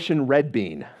Operation Red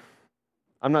Bean.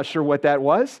 I'm not sure what that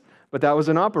was, but that was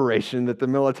an operation that the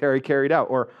military carried out.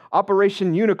 Or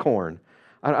Operation Unicorn.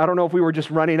 I don't know if we were just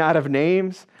running out of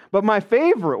names, but my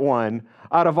favorite one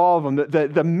out of all of them,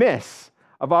 the miss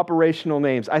of operational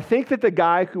names. I think that the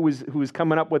guy who was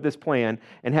coming up with this plan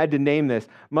and had to name this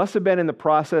must have been in the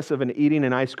process of eating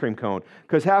an ice cream cone,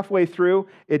 because halfway through,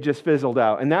 it just fizzled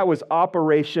out. And that was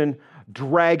Operation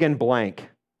Dragon Blank.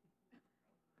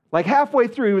 Like halfway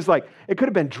through, he was like, it could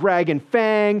have been Dragon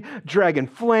Fang, Dragon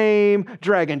Flame,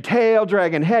 Dragon Tail,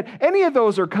 Dragon Head. Any of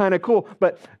those are kind of cool,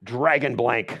 but Dragon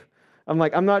Blank. I'm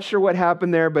like, I'm not sure what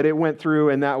happened there, but it went through,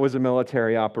 and that was a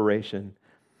military operation.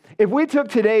 If we took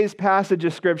today's passage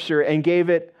of Scripture and gave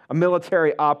it a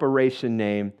military operation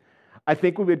name, I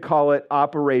think we would call it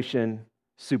Operation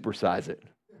Supersize It.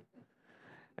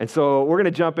 And so we're going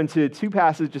to jump into two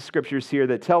passages of Scriptures here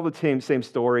that tell the same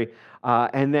story,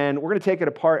 and then we're going to take it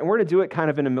apart, and we're going to do it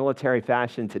kind of in a military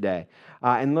fashion today,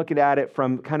 and look at it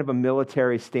from kind of a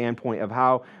military standpoint of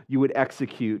how you would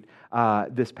execute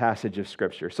this passage of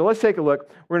Scripture. So let's take a look.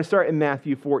 We're going to start in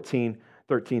Matthew 14,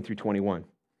 13 through 21.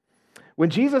 When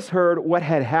Jesus heard what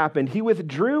had happened, he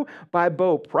withdrew by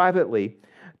boat privately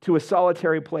to a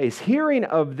solitary place. Hearing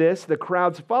of this, the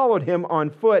crowds followed him on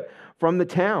foot from the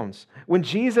towns. When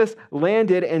Jesus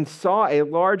landed and saw a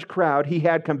large crowd, he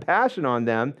had compassion on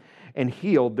them and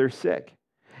healed their sick.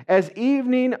 As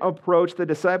evening approached, the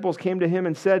disciples came to him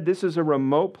and said, "This is a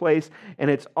remote place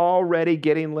and it's already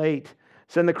getting late.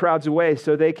 Send the crowds away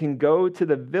so they can go to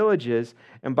the villages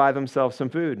and buy themselves some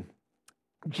food."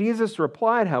 Jesus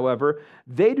replied, however,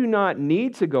 "They do not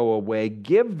need to go away.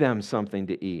 Give them something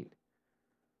to eat."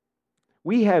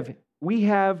 We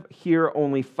have here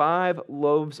only 5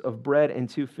 loaves of bread and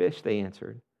 2 fish, they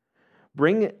answered.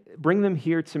 Bring them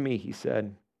here to me, he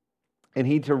said. And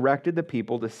he directed the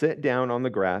people to sit down on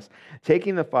the grass.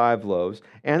 Taking the 5 loaves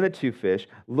and the 2 fish,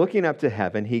 looking up to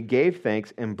heaven, he gave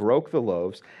thanks and broke the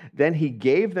loaves. Then he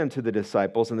gave them to the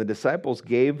disciples, and the disciples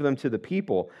gave them to the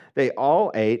people. They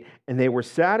all ate, and they were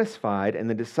satisfied, and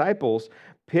the disciples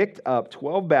picked up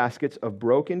 12 baskets of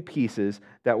broken pieces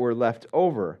that were left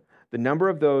over. The number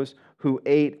of those who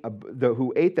ate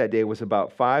that day was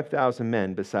about 5,000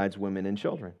 men, besides women and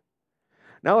children.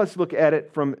 Now let's look at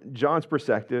it from John's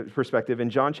perspective in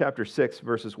John chapter 6,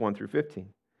 verses 1 through 15.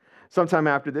 Sometime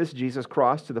after this, Jesus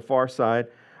crossed to the far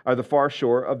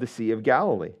shore of the Sea of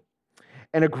Galilee.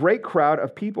 And a great crowd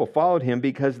of people followed him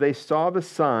because they saw the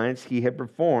signs he had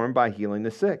performed by healing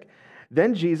the sick.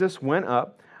 Then Jesus went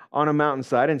up on a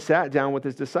mountainside and sat down with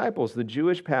his disciples. The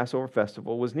Jewish Passover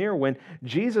festival was near. When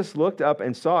Jesus looked up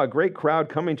and saw a great crowd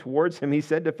coming towards him, he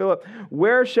said to Philip,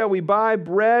 "Where shall we buy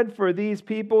bread for these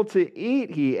people to eat?"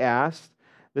 he asked.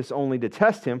 This only to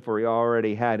test him, for he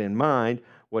already had in mind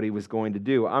what he was going to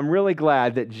do. I'm really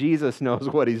glad that Jesus knows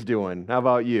what he's doing. How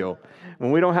about you?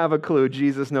 When we don't have a clue,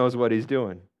 Jesus knows what he's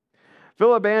doing.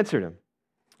 Philip answered him,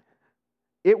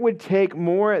 "It would take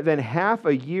more than half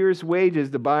a year's wages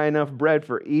to buy enough bread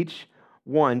for each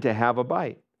one to have a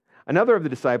bite." Another of the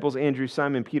disciples, Andrew,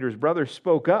 Simon Peter's brother,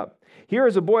 spoke up. "Here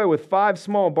is a boy with 5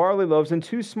 small barley loaves and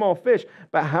 2 small fish,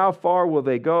 but how far will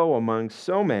they go among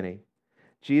so many?"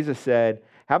 Jesus said,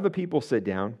 "Have the people sit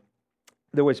down."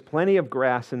 There was plenty of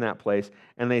grass in that place,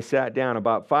 and they sat down.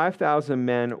 About 5,000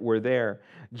 men were there.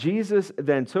 Jesus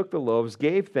then took the loaves,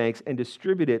 gave thanks, and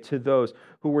distributed it to those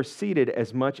who were seated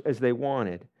as much as they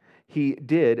wanted. He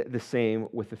did the same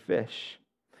with the fish.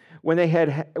 When they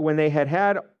had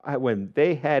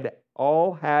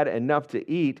all had enough to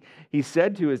eat, he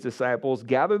said to his disciples,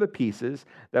 "Gather the pieces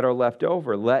that are left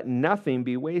over. Let nothing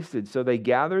be wasted." So they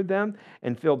gathered them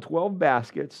and filled 12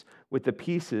 baskets with the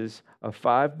pieces of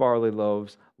 5 barley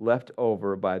loaves left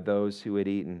over by those who had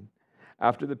eaten.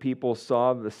 After the people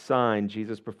saw the sign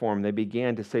Jesus performed, they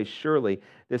began to say, "Surely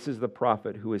this is the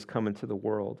prophet who is come into the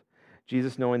world."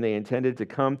 Jesus, knowing they intended to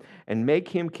come and make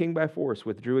him king by force,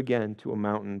 withdrew again to a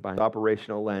mountain by an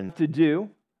operational lens. To do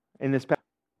in this passage.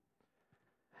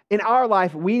 In our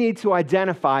life, we need to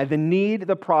identify the need,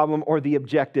 the problem, or the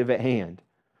objective at hand.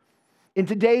 In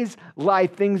today's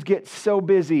life, things get so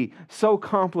busy, so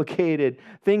complicated,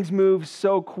 things move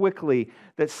so quickly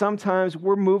that sometimes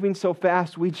we're moving so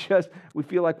fast, we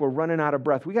feel like we're running out of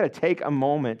breath. We got to take a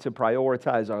moment to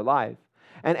prioritize our life.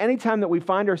 And anytime that we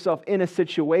find ourselves in a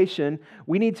situation,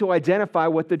 we need to identify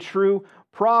what the true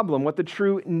problem, what the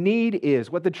true need is,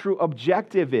 what the true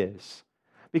objective is.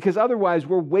 Because otherwise,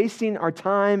 we're wasting our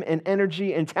time and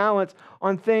energy and talents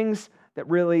on things that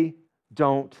really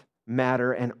don't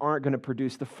matter and aren't going to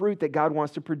produce the fruit that God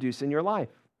wants to produce in your life.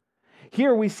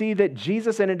 Here we see that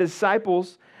Jesus and his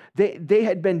disciples, they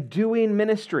had been doing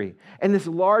ministry, and this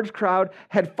large crowd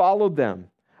had followed them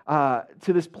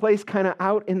to this place kind of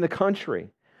out in the country.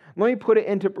 Let me put it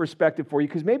into perspective for you,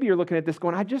 because maybe you're looking at this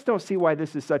going, I just don't see why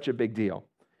this is such a big deal.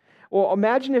 Well,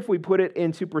 imagine if we put it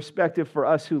into perspective for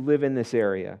us who live in this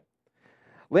area.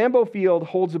 Lambeau Field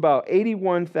holds about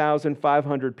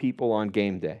 81,500 people on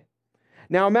game day.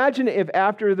 Now imagine if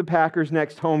after the Packers'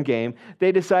 next home game,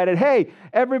 they decided, hey,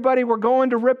 everybody, we're going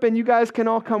to Ripon. You guys can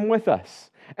all come with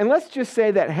us. And let's just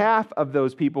say that half of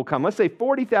those people come. Let's say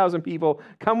 40,000 people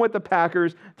come with the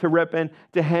Packers to Ripon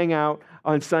to hang out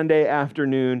on Sunday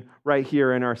afternoon right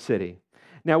here in our city.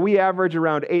 Now, we average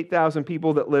around 8,000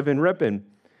 people that live in Ripon.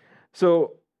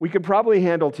 So we could probably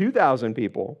handle 2,000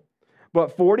 people.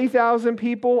 But 40,000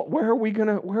 people, where are we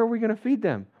gonna feed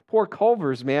them? Poor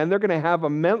Culvers, man, they're gonna have a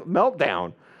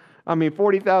meltdown. I mean,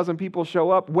 40,000 people show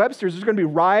up. Webster's, there's gonna be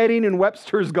rioting in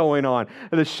Webster's going on.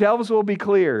 And the shelves will be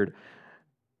cleared.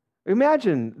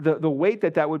 Imagine the weight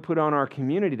that would put on our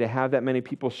community to have that many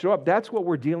people show up. That's what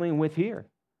we're dealing with here.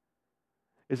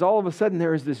 Is all of a sudden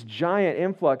there is this giant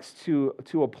influx to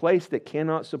a place that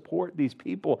cannot support these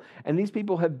people. And these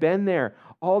people have been there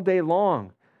all day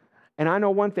long. And I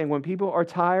know one thing, when people are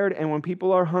tired and when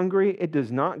people are hungry, it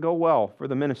does not go well for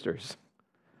the ministers.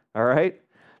 All right?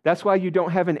 That's why you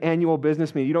don't have an annual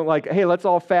business meeting. You don't like, hey, let's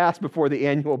all fast before the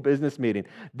annual business meeting.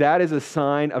 That is a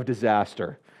sign of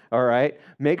disaster. All right?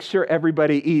 Make sure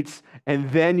everybody eats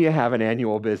and then you have an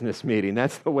annual business meeting.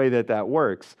 That's the way that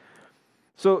works.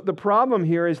 So the problem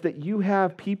here is that you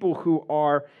have people who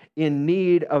are in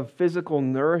need of physical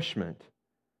nourishment.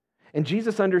 And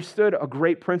Jesus understood a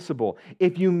great principle.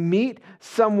 If you meet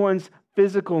someone's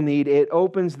physical need, it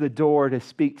opens the door to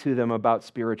speak to them about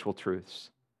spiritual truths.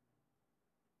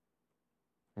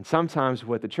 And sometimes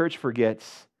what the church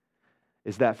forgets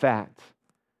is that fact.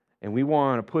 And we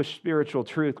want to push spiritual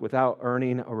truth without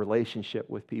earning a relationship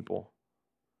with people.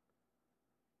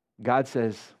 God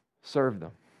says, serve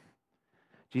them.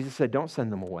 Jesus said, don't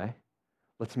send them away.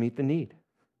 Let's meet the need.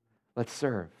 Let's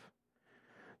serve.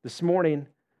 This morning,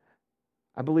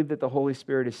 I believe that the Holy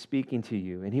Spirit is speaking to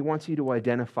you, and he wants you to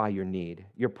identify your need,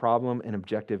 your problem and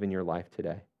objective in your life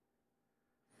today.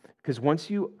 Because once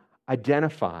you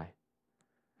identify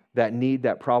that need,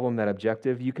 that problem, that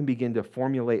objective, you can begin to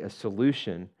formulate a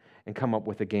solution and come up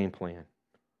with a game plan.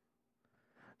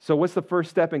 So what's the first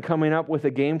step in coming up with a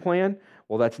game plan?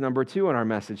 Well, that's number 2 in our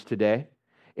message today.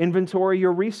 Inventory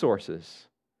your resources.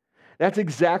 That's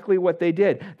exactly what they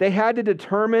did. They had to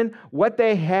determine what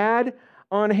they had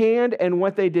on hand and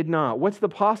what they did not. What's the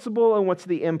possible and what's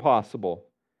the impossible?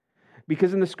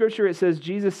 Because in the scripture it says,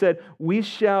 Jesus said, where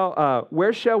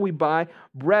shall we buy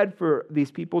bread for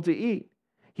these people to eat?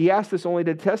 He asked this only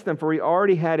to test them, for he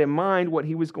already had in mind what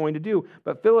he was going to do.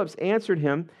 But Philip answered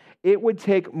him, it would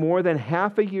take more than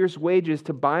half a year's wages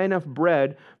to buy enough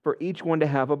bread for each one to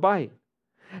have a bite.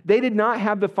 They did not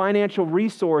have the financial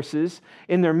resources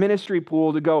in their ministry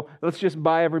pool to go, let's just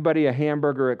buy everybody a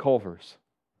hamburger at Culver's.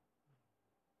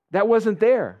 That wasn't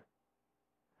there.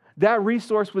 That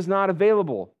resource was not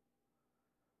available.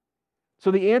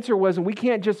 So the answer was, we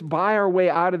can't just buy our way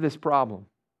out of this problem.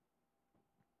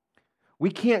 We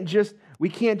can't just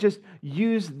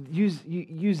use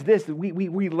this.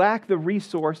 We lack the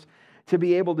resource to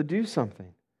be able to do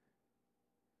something.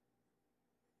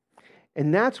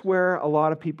 And that's where a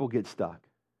lot of people get stuck.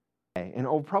 And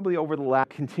probably over the last,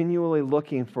 continually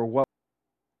looking for what,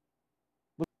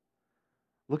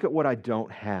 look at what I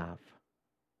don't have.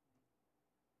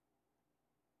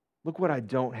 Look what I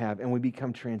don't have. And we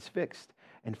become transfixed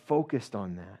and focused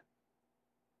on that.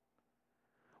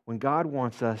 When God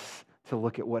wants us to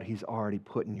look at what He's already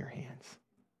put in your hands.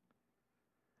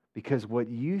 Because what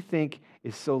you think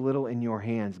is so little in your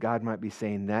hands, God might be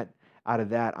saying that out of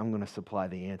that, I'm going to supply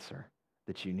the answer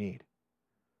that you need.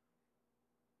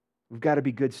 We've got to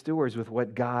be good stewards with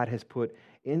what God has put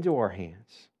into our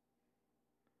hands.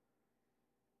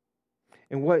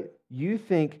 And what you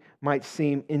think might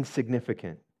seem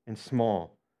insignificant and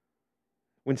small.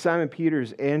 When Simon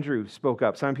Peter's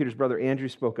brother Andrew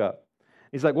spoke up.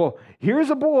 He's like, well, here's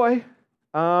a boy,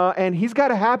 and he's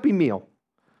got a Happy Meal.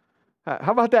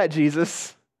 How about that,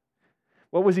 Jesus?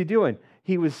 What was he doing?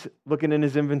 He was looking in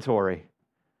his inventory.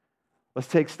 Let's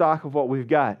take stock of what we've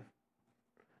got.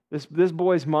 This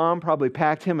boy's mom probably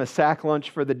packed him a sack lunch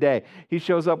for the day. He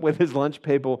shows up with his lunch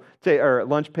pail,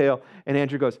 and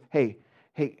Andrew goes, hey,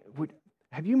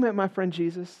 have you met my friend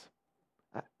Jesus?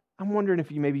 I'm wondering if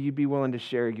maybe you'd be willing to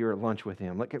share your lunch with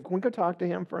him. Can we go talk to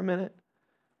him for a minute?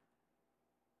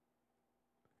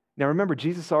 Now remember,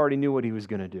 Jesus already knew what he was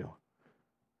going to do.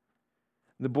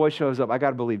 The boy shows up. I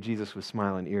got to believe Jesus was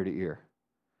smiling ear to ear.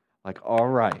 Like, all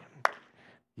right,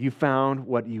 you found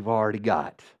what you've already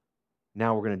got.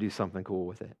 Now we're going to do something cool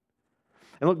with it.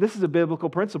 And look, this is a biblical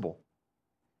principle.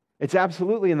 It's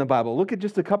absolutely in the Bible. Look at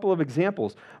just a couple of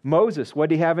examples. Moses, what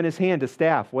did he have in his hand? A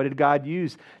staff. What did God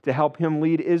use to help him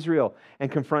lead Israel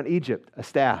and confront Egypt? A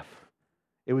staff.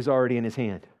 It was already in his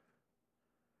hand.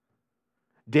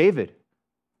 David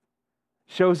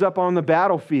shows up on the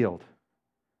battlefield.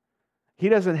 He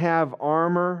doesn't have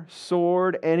armor,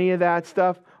 sword, any of that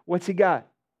stuff. What's he got?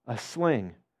 A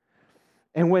sling.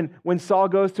 And when Saul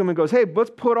goes to him and goes, hey, let's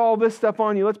put all this stuff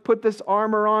on you. Let's put this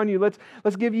armor on you. Let's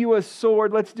give you a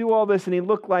sword. Let's do all this. And he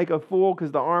looked like a fool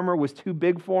because the armor was too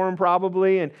big for him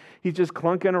probably. And he's just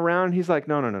clunking around. He's like,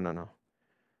 no.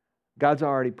 God's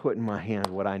already put in my hand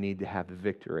what I need to have the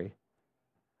victory.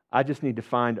 I just need to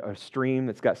find a stream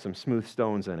that's got some smooth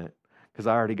stones in it because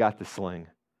I already got the sling.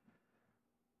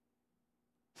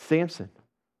 Samson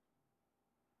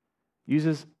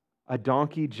uses a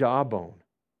donkey jawbone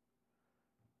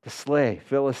to slay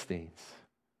Philistines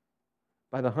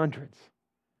by the hundreds.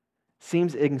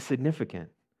 Seems insignificant.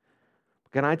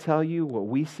 But can I tell you, what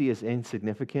we see as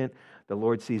insignificant, the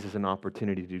Lord sees as an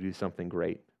opportunity to do something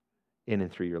great in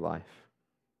and through your life.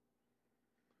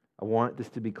 I want this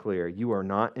to be clear. You are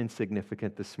not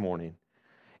insignificant this morning,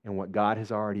 and what God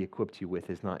has already equipped you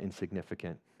with is not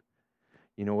insignificant.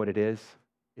 You know what it is?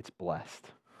 It's blessed.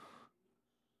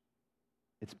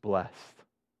 It's blessed.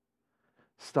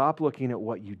 Stop looking at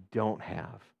what you don't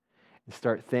have and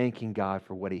start thanking God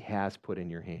for what He has put in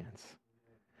your hands.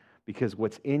 Because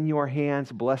what's in your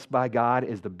hands, blessed by God,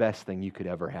 is the best thing you could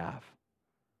ever have.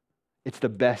 It's the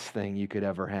best thing you could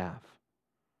ever have.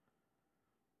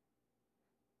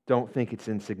 Don't think it's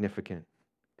insignificant,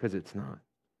 because it's not.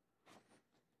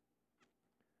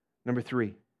 Number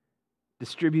 3,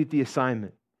 distribute the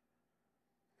assignment.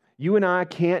 You and I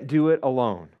can't do it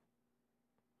alone.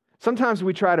 Sometimes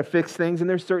we try to fix things, and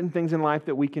there's certain things in life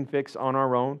that we can fix on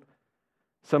our own.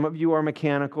 Some of you are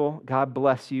mechanical. God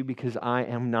bless you, because I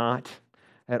am not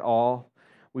at all.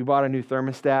 We bought a new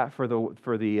thermostat for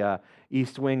the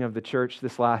east wing of the church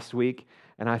this last week,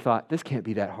 and I thought, this can't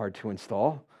be that hard to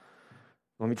install.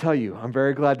 Let me tell you, I'm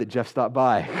very glad that Jeff stopped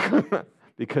by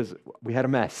because we had a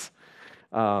mess.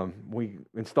 We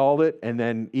installed it, and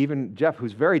then even Jeff,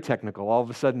 who's very technical, all of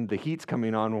a sudden the heat's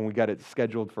coming on when we got it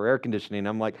scheduled for air conditioning.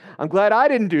 I'm like, I'm glad I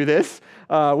didn't do this.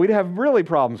 We'd have really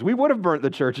problems. We would have burnt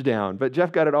the church down, but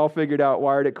Jeff got it all figured out,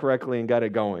 wired it correctly, and got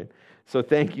it going. So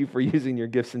thank you for using your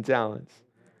gifts and talents.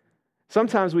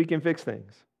 Sometimes we can fix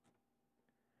things,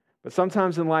 but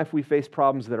sometimes in life we face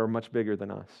problems that are much bigger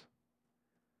than us.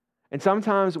 And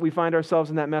sometimes we find ourselves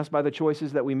in that mess by the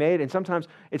choices that we made, and sometimes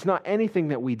it's not anything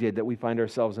that we did that we find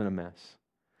ourselves in a mess.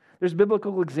 There's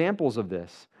biblical examples of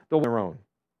this, though their own.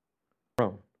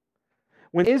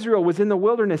 When Israel was in the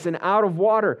wilderness and out of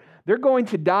water, they're going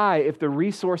to die if the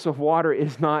resource of water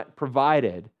is not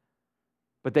provided.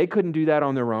 But they couldn't do that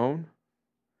on their own.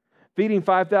 Feeding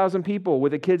 5,000 people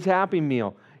with a kid's Happy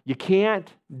Meal, you can't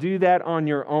do that on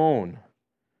your own.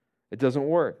 It doesn't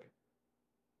work.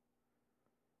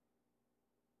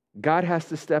 God has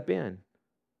to step in.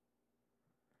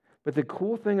 But the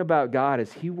cool thing about God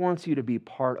is He wants you to be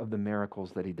part of the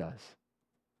miracles that He does.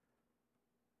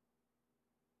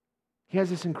 He has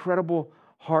this incredible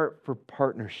heart for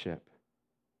partnership.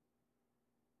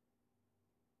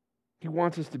 He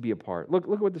wants us to be a part. Look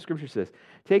what the scripture says.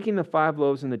 Taking the 5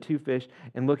 loaves and the 2 fish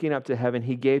and looking up to heaven,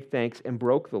 he gave thanks and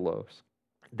broke the loaves.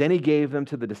 Then he gave them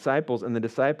to the disciples, and the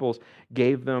disciples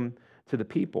gave them to the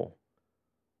people.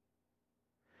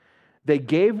 They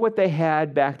gave what they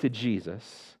had back to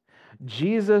Jesus.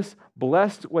 Jesus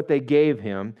blessed what they gave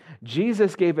him.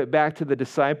 Jesus gave it back to the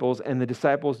disciples, and the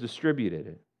disciples distributed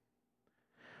it.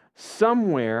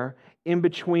 Somewhere in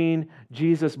between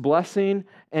Jesus blessing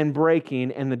and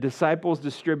breaking and the disciples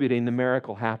distributing, the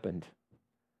miracle happened.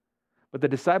 But the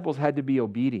disciples had to be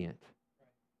obedient.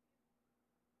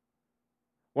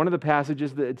 One of the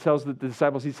passages that tells the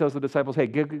disciples, he tells the disciples, hey,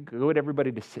 go get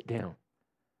everybody to sit down.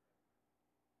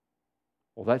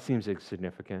 Well, that seems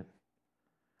insignificant.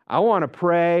 I want to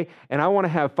pray and I want to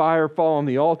have fire fall on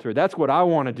the altar. That's what I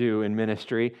want to do in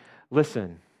ministry.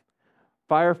 Listen,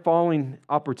 fire falling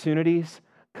opportunities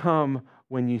come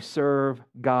when you serve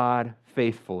God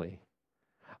faithfully.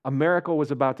 A miracle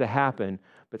was about to happen,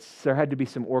 but there had to be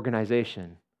some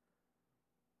organization.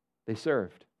 They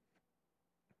served.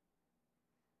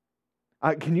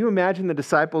 Can you imagine the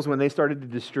disciples when they started to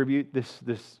distribute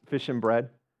this fish and bread?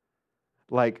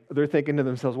 Like, they're thinking to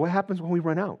themselves, what happens when we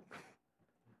run out?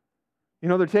 You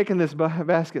know, they're taking this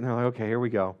basket and they're like, okay, here we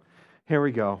go. Here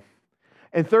we go.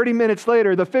 And 30 minutes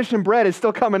later, the fish and bread is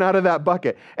still coming out of that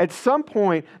bucket. At some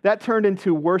point, that turned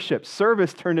into worship.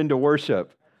 Service turned into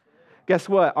worship. Guess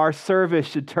what? Our service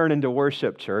should turn into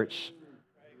worship, church.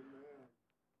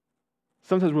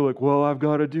 Sometimes we're like, well, I've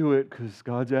got to do it because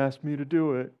God's asked me to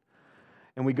do it.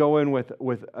 And we go in with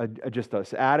just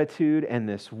this attitude and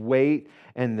this weight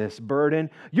and this burden.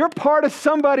 You're part of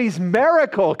somebody's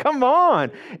miracle. Come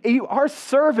on. Our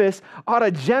service ought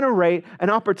to generate an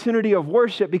opportunity of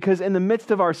worship, because in the midst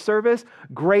of our service,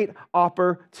 great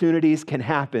opportunities can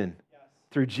happen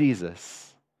through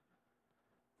Jesus.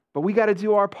 But we got to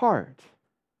do our part.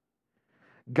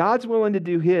 God's willing to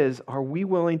do his. Are we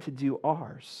willing to do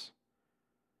ours?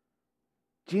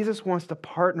 Jesus wants to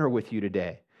partner with you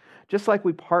today. Just like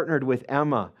we partnered with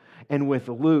Emma and with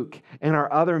Luke and our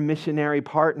other missionary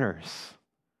partners.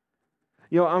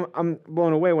 You know, I'm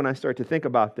blown away when I start to think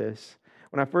about this.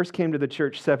 When I first came to the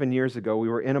church 7 years ago, we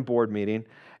were in a board meeting,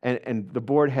 and the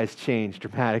board has changed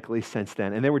dramatically since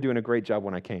then. And they were doing a great job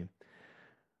when I came.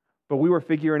 But we were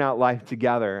figuring out life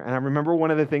together. And I remember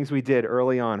one of the things we did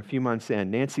early on, a few months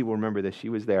in. Nancy will remember this. She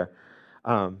was there.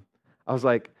 I was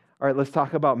like, all right, let's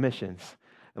talk about missions.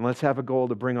 And let's have a goal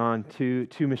to bring on two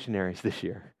missionaries this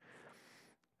year.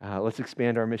 Let's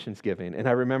expand our missions giving. And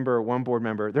I remember one board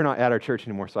member, they're not at our church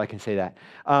anymore, so I can say that.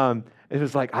 It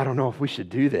was like, I don't know if we should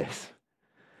do this.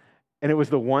 And it was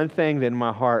the one thing that in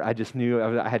my heart I just knew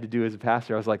I had to do as a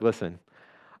pastor. I was like, listen,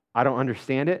 I don't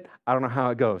understand it. I don't know how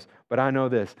it goes. But I know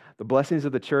this. The blessings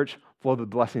of the church flow the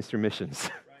blessings through missions.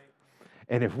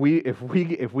 And if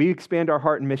we expand our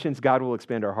heart in missions, God will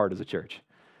expand our heart as a church.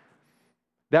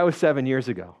 That was 7 years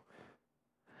ago.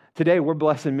 Today, we're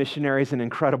blessing missionaries in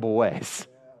incredible ways.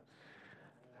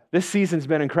 This season's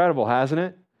been incredible, hasn't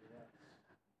it?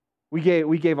 We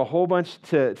gave a whole bunch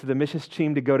to the missions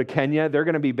team to go to Kenya. They're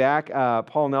going to be back.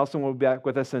 Paul Nelson will be back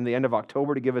with us in the end of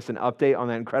October to give us an update on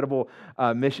that incredible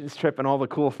missions trip and all the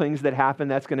cool things that happened.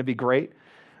 That's going to be great.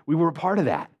 We were a part of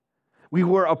that. We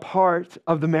were a part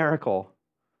of the miracle.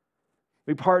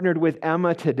 We partnered with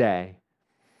Emma today.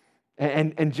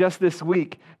 And just this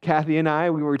week, Kathy and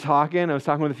I was talking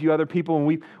with a few other people,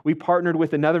 and we partnered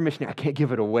with another missionary. I can't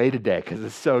give it away today because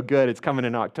it's so good. It's coming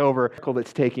in October.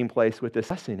 That's taking place with this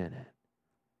blessing in it.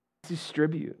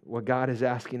 Distribute what God is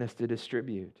asking us to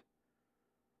distribute.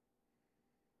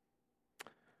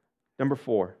 Number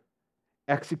 4,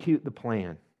 execute the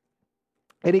plan.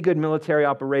 Any good military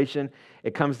operation,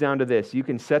 it comes down to this. You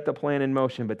can set the plan in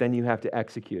motion, but then you have to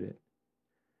execute it.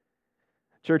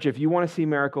 Church, if you want to see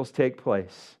miracles take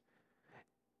place,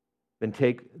 then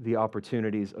take the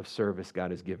opportunities of service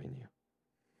God has given you.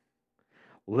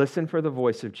 Listen for the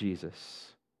voice of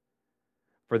Jesus,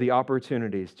 for the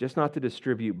opportunities, just not to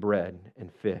distribute bread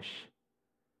and fish,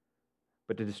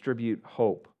 but to distribute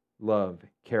hope, love,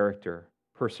 character,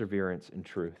 perseverance, and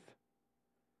truth.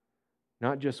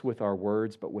 Not just with our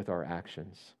words, but with our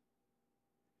actions.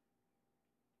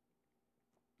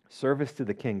 Service to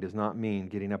the King does not mean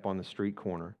getting up on the street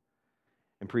corner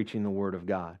and preaching the Word of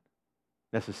God,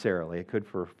 necessarily. It could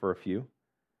for a few.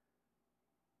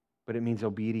 But it means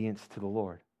obedience to the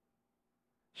Lord.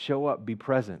 Show up, be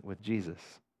present with Jesus.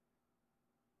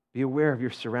 Be aware of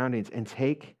your surroundings and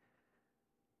take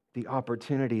the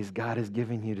opportunities God has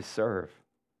given you to serve.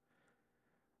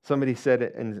 Somebody said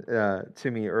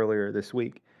to me earlier this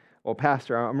week, well,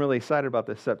 Pastor, I'm really excited about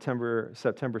this September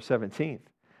 17th.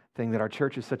 Thing that our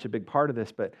church is such a big part of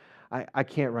this, but I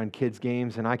can't run kids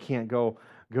games and I can't go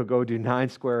do 9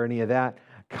 Square or any of that.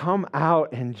 Come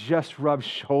out and just rub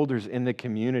shoulders in the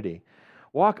community.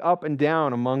 Walk up and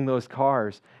down among those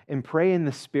cars and pray in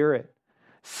the Spirit.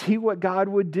 See what God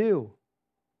would do.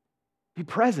 Be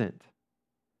present,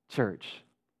 church.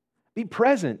 Be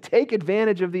present. Take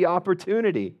advantage of the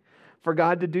opportunity for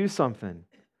God to do something.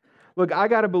 Look, I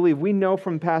got to believe, we know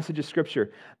from passage of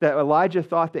Scripture that Elijah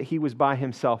thought that he was by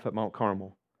himself at Mount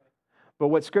Carmel. But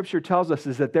what Scripture tells us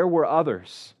is that there were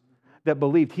others that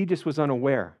believed. He just was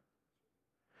unaware.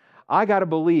 I got to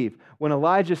believe when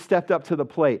Elijah stepped up to the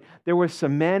plate, there were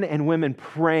some men and women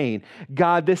praying,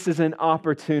 God, this is an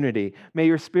opportunity. May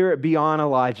your Spirit be on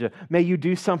Elijah. May you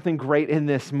do something great in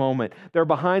this moment. They're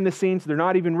behind the scenes. They're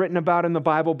not even written about in the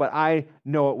Bible, but I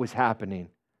know it was happening.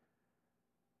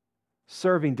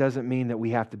 Serving doesn't mean that we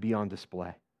have to be on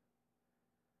display.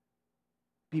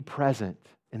 Be present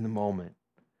in the moment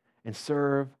and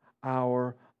serve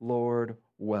our Lord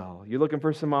well. You're looking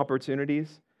for some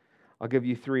opportunities? I'll give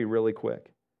you 3 really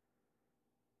quick.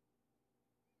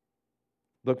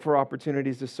 Look for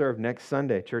opportunities to serve. Next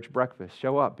Sunday, church breakfast.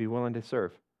 Show up. Be willing to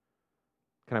serve.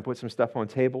 Can I put some stuff on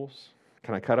tables?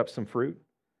 Can I cut up some fruit?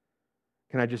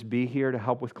 Can I just be here to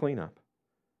help with cleanup?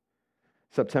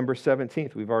 September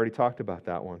 17th, we've already talked about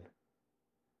that one.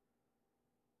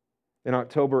 In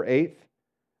October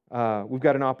 8th, we've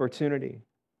got an opportunity.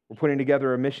 We're putting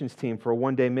together a missions team for a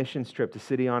 1-day missions trip to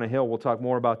City on a Hill. We'll talk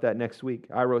more about that next week.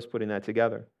 Iro's putting that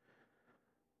together.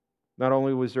 Not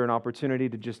only was there an opportunity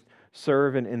to just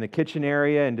serve in the kitchen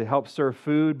area and to help serve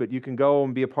food, but you can go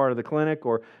and be a part of the clinic,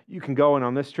 or you can go, and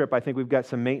on this trip, I think we've got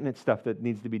some maintenance stuff that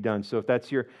needs to be done. So if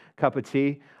that's your cup of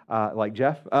tea, like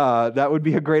Jeff, that would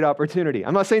be a great opportunity.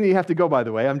 I'm not saying that you have to go, by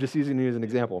the way. I'm just using you as an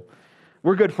example.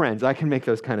 We're good friends. I can make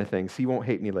those kind of things. He won't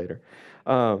hate me later.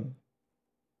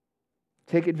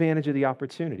 Take advantage of the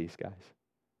opportunities, guys.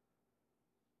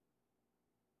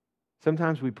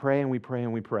 Sometimes we pray and we pray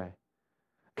and we pray.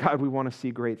 God, we want to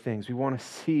see great things. We want to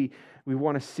see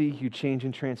you change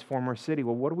and transform our city.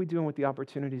 Well, what are we doing with the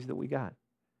opportunities that we got?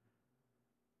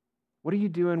 What are you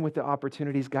doing with the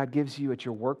opportunities God gives you at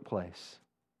your workplace,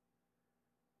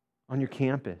 on your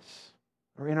campus,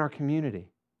 or in our community?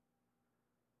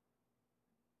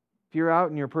 If you're out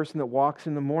and you're a person that walks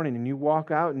in the morning and you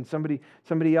walk out and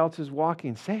somebody else is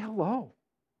walking, say hello.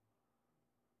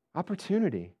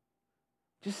 Opportunity.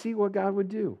 Just see what God would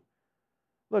do.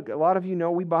 Look, a lot of you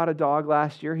know we bought a dog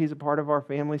last year. He's a part of our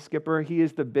family, Skipper. He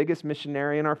is the biggest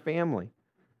missionary in our family.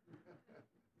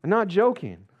 I'm not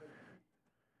joking.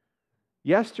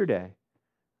 Yesterday,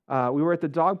 we were at the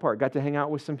dog park, got to hang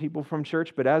out with some people from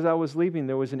church, but as I was leaving,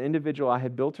 there was an individual I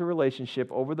had built a relationship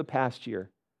over the past year.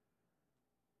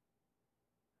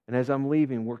 And as I'm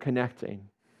leaving, we're connecting.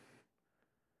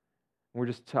 We're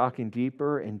just talking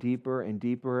deeper and deeper and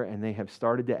deeper, and they have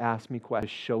started to ask me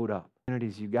questions. Showed up.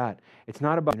 Opportunities you got. It's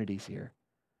not about opportunities here.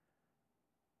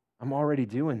 I'm already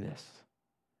doing this.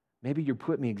 Maybe you're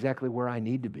putting me exactly where I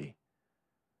need to be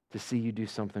to see you do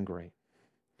something great.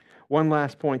 One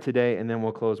last point today, and then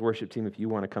we'll close. Worship team, if you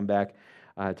want to come back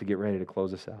to get ready to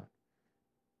close us out.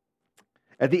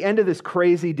 At the end of this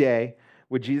crazy day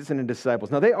with Jesus and the disciples,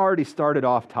 now they already started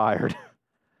off tired,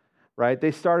 right?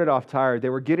 They started off tired. They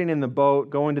were getting in the boat,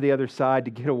 going to the other side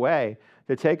to get away,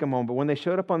 to take them home. But when they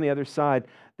showed up on the other side,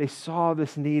 they saw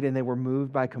this need and they were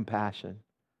moved by compassion.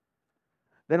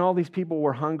 Then all these people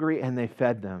were hungry and they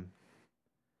fed them.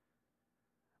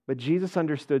 But Jesus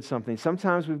understood something.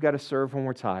 Sometimes we've got to serve when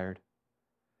we're tired.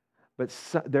 But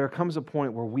there comes a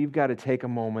point where we've got to take a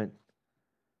moment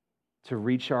to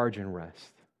recharge and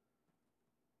rest.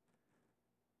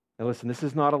 Now listen, this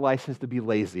is not a license to be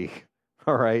lazy,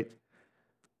 all right?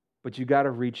 But you got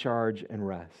to recharge and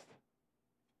rest.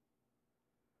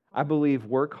 I believe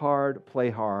work hard, play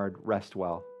hard, rest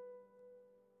well.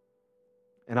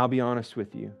 And I'll be honest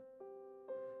with you.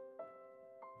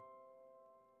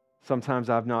 Sometimes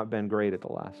I've not been great at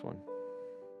the last one.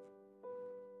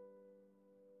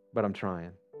 But I'm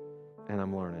trying. And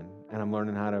I'm learning. And I'm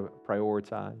learning how to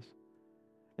prioritize.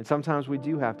 And sometimes we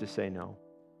do have to say no.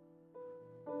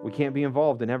 We can't be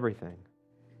involved in everything.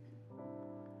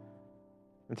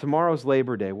 And tomorrow's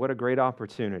Labor Day. What a great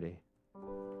opportunity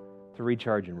to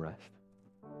recharge and rest.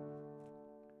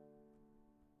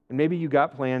 And maybe you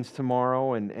got plans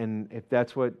tomorrow, and if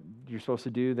that's what you're supposed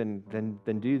to do,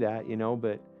 then do that, you know,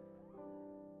 but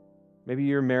maybe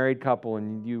you're a married couple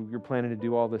and you're planning to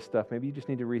do all this stuff. Maybe you just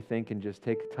need to rethink and just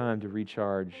take time to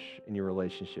recharge in your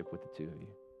relationship with the two of you.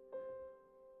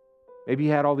 Maybe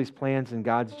you had all these plans and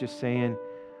God's just saying,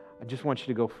 I just want you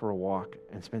to go for a walk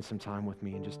and spend some time with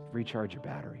me and just recharge your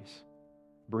batteries.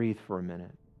 Breathe for a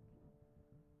minute.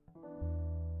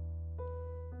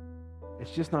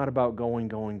 It's just not about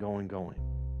going.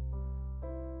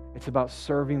 It's about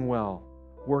serving well,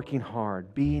 working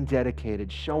hard, being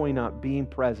dedicated, showing up, being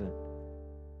present.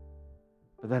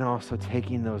 But then also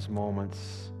taking those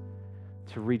moments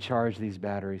to recharge these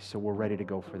batteries so we're ready to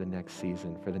go for the next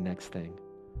season, for the next thing.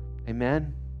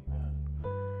 Amen?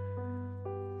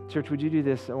 Church, would you do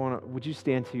this? Would you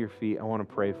stand to your feet? I want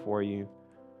to pray for you.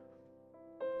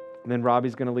 And then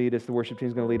Robbie's going to lead us, the worship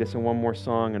team's going to lead us in one more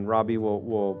song, and Robbie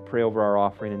will pray over our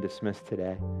offering and dismiss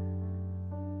today.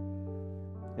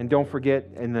 And don't forget,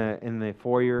 in the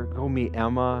foyer, go meet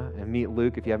Emma and meet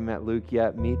Luke. If you haven't met Luke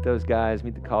yet, meet those guys,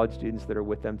 meet the college students that are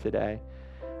with them today.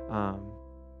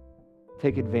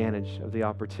 Take advantage of the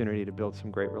opportunity to build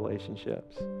some great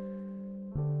relationships.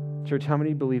 Church, how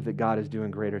many believe that God is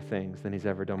doing greater things than He's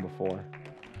ever done before?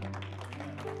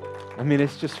 I mean,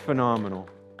 it's just phenomenal.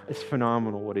 It's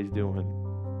phenomenal what He's doing.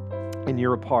 And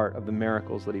you're a part of the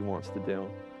miracles that He wants to do.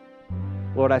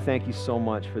 Lord, I thank you so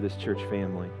much for this church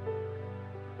family.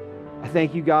 I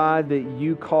thank you, God, that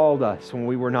you called us when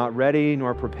we were not ready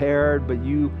nor prepared, but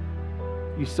you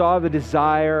saw the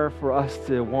desire for us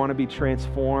to want to be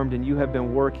transformed, and you have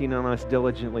been working on us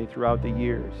diligently throughout the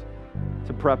years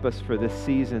to prep us for this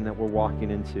season that we're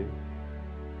walking into.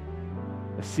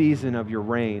 A season of your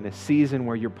reign, a season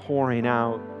where you're pouring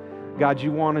out. God,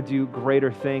 you want to do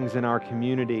greater things in our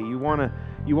community. You want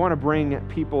to bring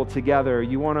people together.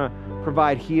 You want to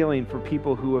provide healing for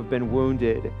people who have been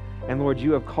wounded. And Lord,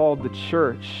 you have called the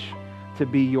church to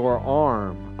be your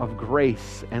arm of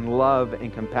grace and love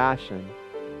and compassion.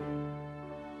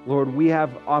 Lord, we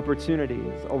have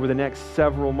opportunities over the next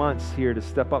several months here to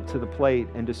step up to the plate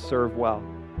and to serve well.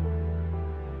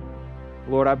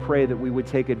 Lord, I pray that we would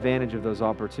take advantage of those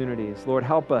opportunities. Lord,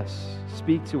 help us,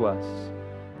 speak to us.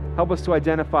 Help us to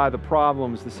identify the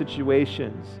problems, the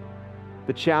situations,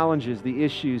 the challenges, the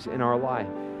issues in our life.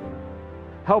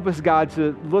 Help us, God,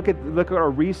 to look at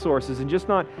our resources and just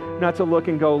not to look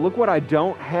and go, look what I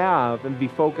don't have and be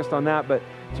focused on that, but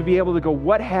to be able to go,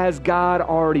 what has God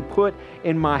already put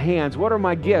in my hands? What are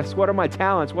my gifts? What are my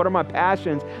talents? What are my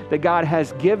passions that God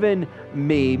has given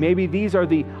me? Maybe these are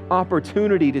the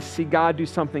opportunity to see God do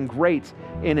something great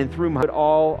in and through my,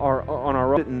 all are on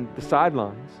our own in the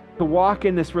sidelines. To walk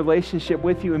in this relationship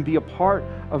with you and be a part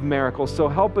of miracles. So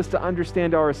help us to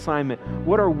understand our assignment.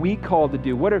 What are we called to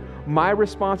do? What are my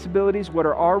responsibilities? What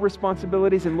are our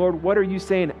responsibilities? And Lord, what are you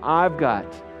saying? I've got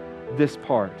this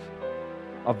part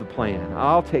of the plan.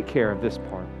 I'll take care of this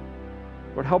part.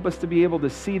 Lord, help us to be able to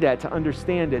see that, to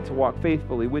understand it, to walk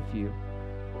faithfully with you.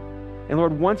 And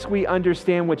Lord, once we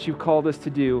understand what you've called us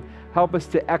to do, help us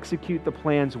to execute the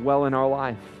plans well in our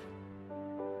life.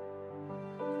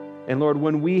 And Lord,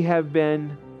 when we have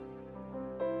been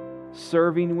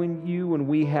serving you, when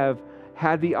we have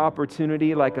had the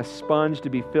opportunity like a sponge to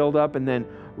be filled up and then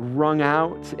wrung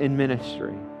out in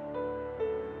ministry,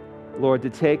 Lord, to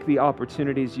take the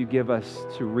opportunities you give us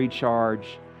to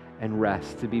recharge and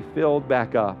rest, to be filled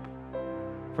back up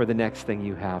for the next thing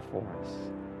you have for us.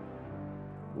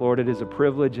 Lord, it is a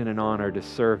privilege and an honor to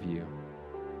serve you,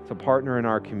 to partner in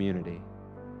our community,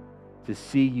 to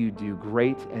see you do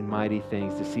great and mighty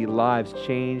things, to see lives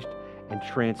changed and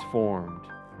transformed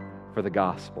for the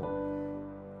gospel.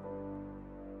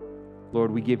 Lord,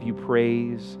 we give you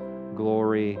praise,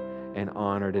 glory, and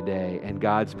honor today. And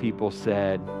God's people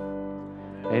said,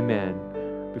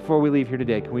 amen. Before we leave here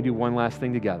today, can we do one last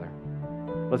thing together?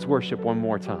 Let's worship one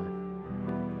more time.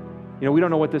 You know, we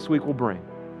don't know what this week will bring.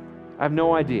 I have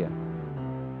no idea.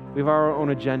 We have our own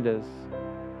agendas.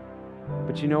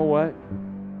 But you know what?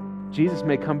 Jesus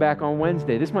may come back on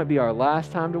Wednesday. This might be our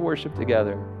last time to worship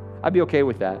together. I'd be okay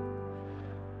with that.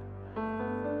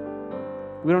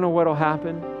 We don't know what will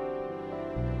happen.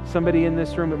 Somebody in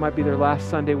this room, it might be their last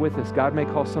Sunday with us. God may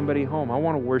call somebody home. I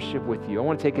want to worship with you. I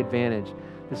want to take advantage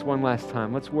this one last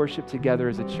time. Let's worship together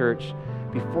as a church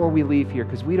before we leave here,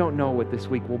 because we don't know what this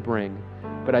week will bring.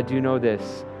 But I do know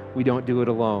this. We don't do it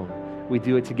alone. We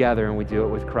do it together, and we do it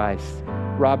with Christ.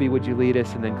 Robbie, would you lead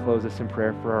us and then close us in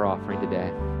prayer for our offering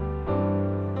today?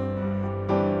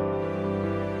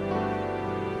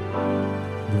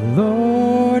 The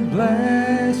Lord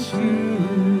bless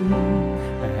you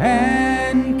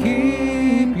and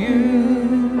keep you,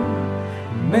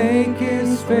 make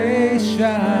His face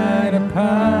shine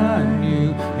upon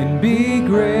you and be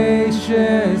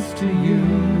gracious to you.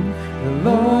 The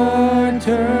Lord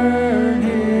turn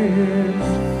His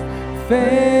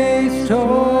face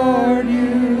toward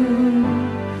you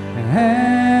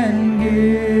and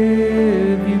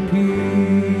give you peace.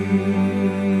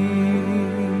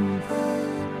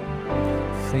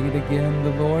 Sing it again.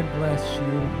 The Lord bless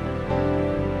you.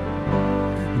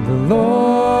 The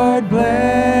Lord Lord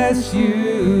bless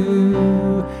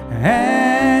you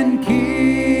and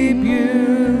keep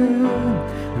you,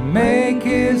 make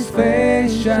his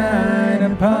face shine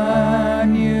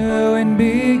upon you and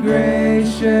be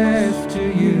gracious to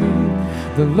you.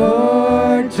 The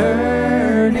Lord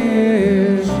turn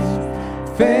his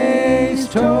face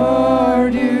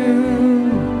toward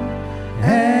you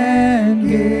and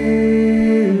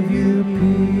give you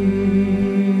peace.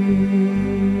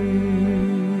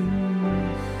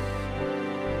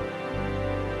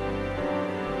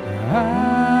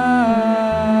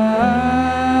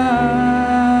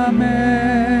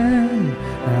 Amen.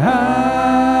 Amen.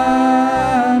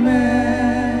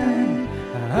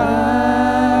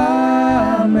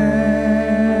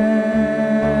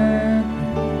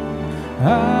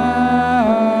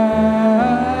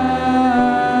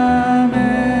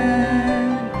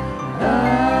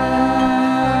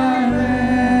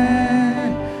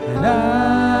 Amen.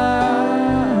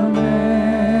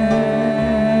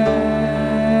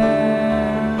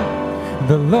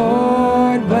 The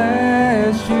Lord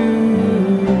bless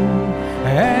you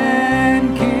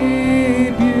and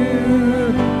keep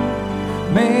you,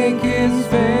 make his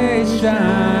face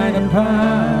shine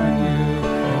upon you,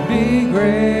 and be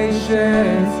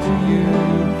gracious to you.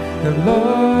 The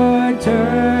Lord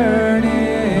turn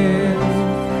his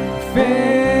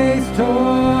face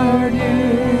toward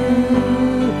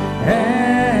you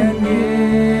and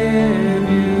give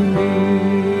you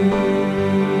peace.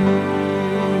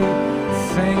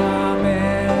 Sing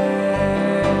amen.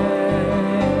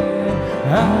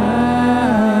 Amen.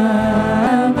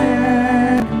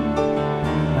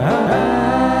 Amen.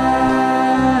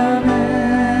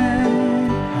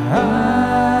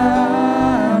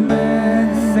 Amen.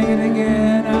 Sing it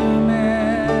again.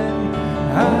 Amen.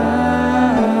 Amen.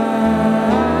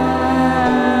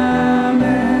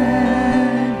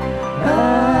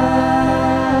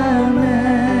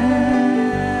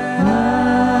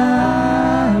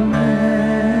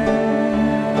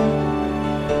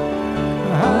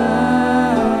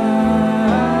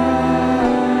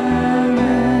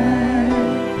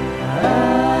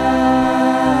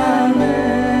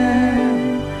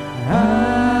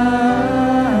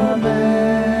 Amen.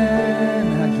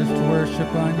 Just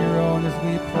worship on your own as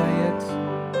we play it.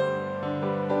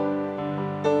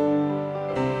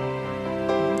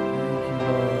 Thank you,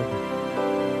 Lord.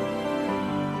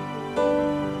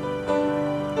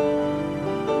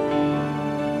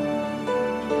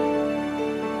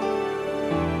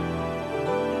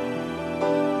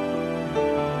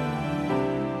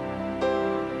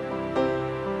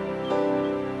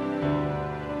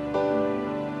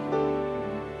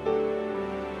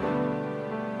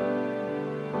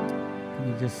 Can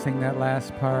you just sing that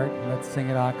last part? Let's sing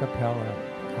it a cappella.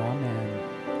 Amen.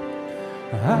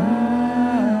 Amen.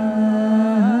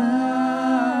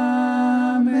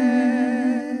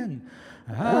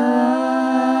 Amen.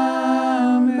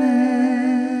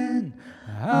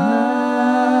 Amen.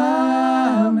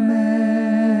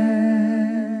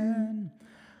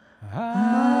 Amen.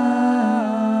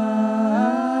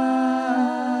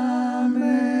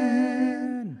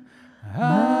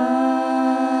 Amen.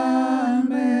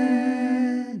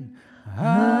 Amen.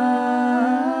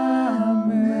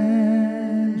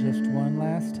 Just one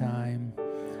last time.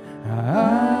 Amen.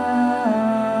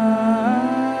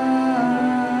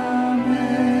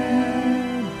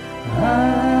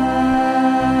 Amen.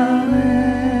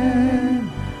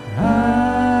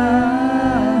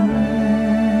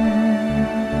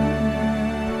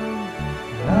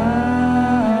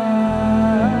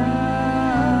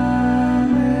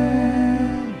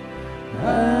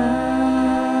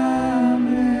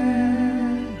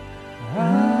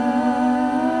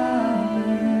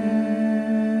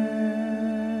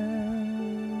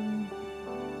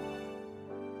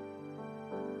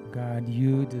 God,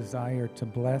 you desire to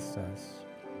bless us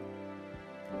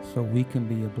so we can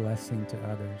be a blessing to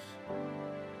others.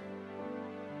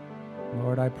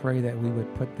 Lord, I pray that we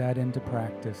would put that into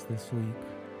practice this week,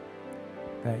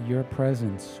 that your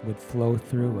presence would flow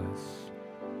through us.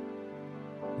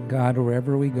 God,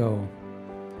 wherever we go,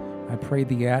 I pray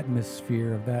the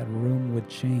atmosphere of that room would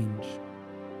change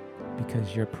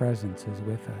because your presence is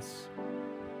with us.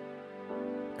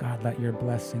 God, let your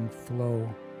blessing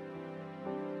flow.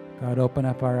 God, open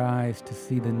up our eyes to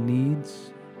see the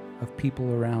needs of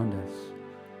people around us.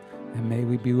 And may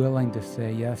we be willing to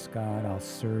say, yes, God, I'll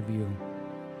serve you.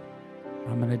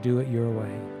 I'm going to do it your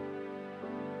way.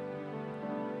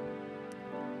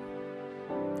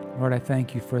 Lord, I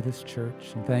thank you for this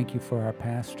church and thank you for our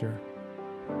pastor.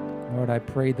 Lord, I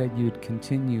pray that you'd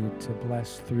continue to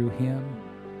bless through him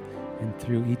and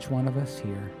through each one of us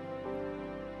here.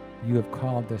 You have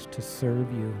called us to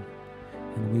serve you,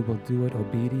 and we will do it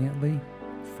obediently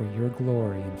for your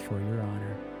glory and for your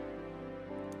honor.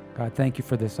 God, thank you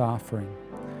for this offering,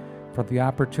 for the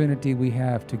opportunity we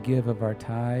have to give of our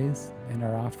tithes and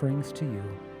our offerings to you.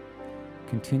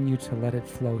 Continue to let it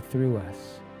flow through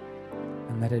us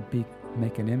and let it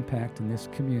make an impact in this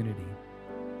community.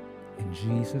 In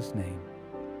Jesus' name.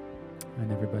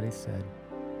 And everybody said,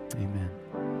 amen.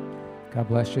 God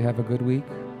bless you. Have a good week.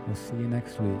 We'll see you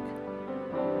next week.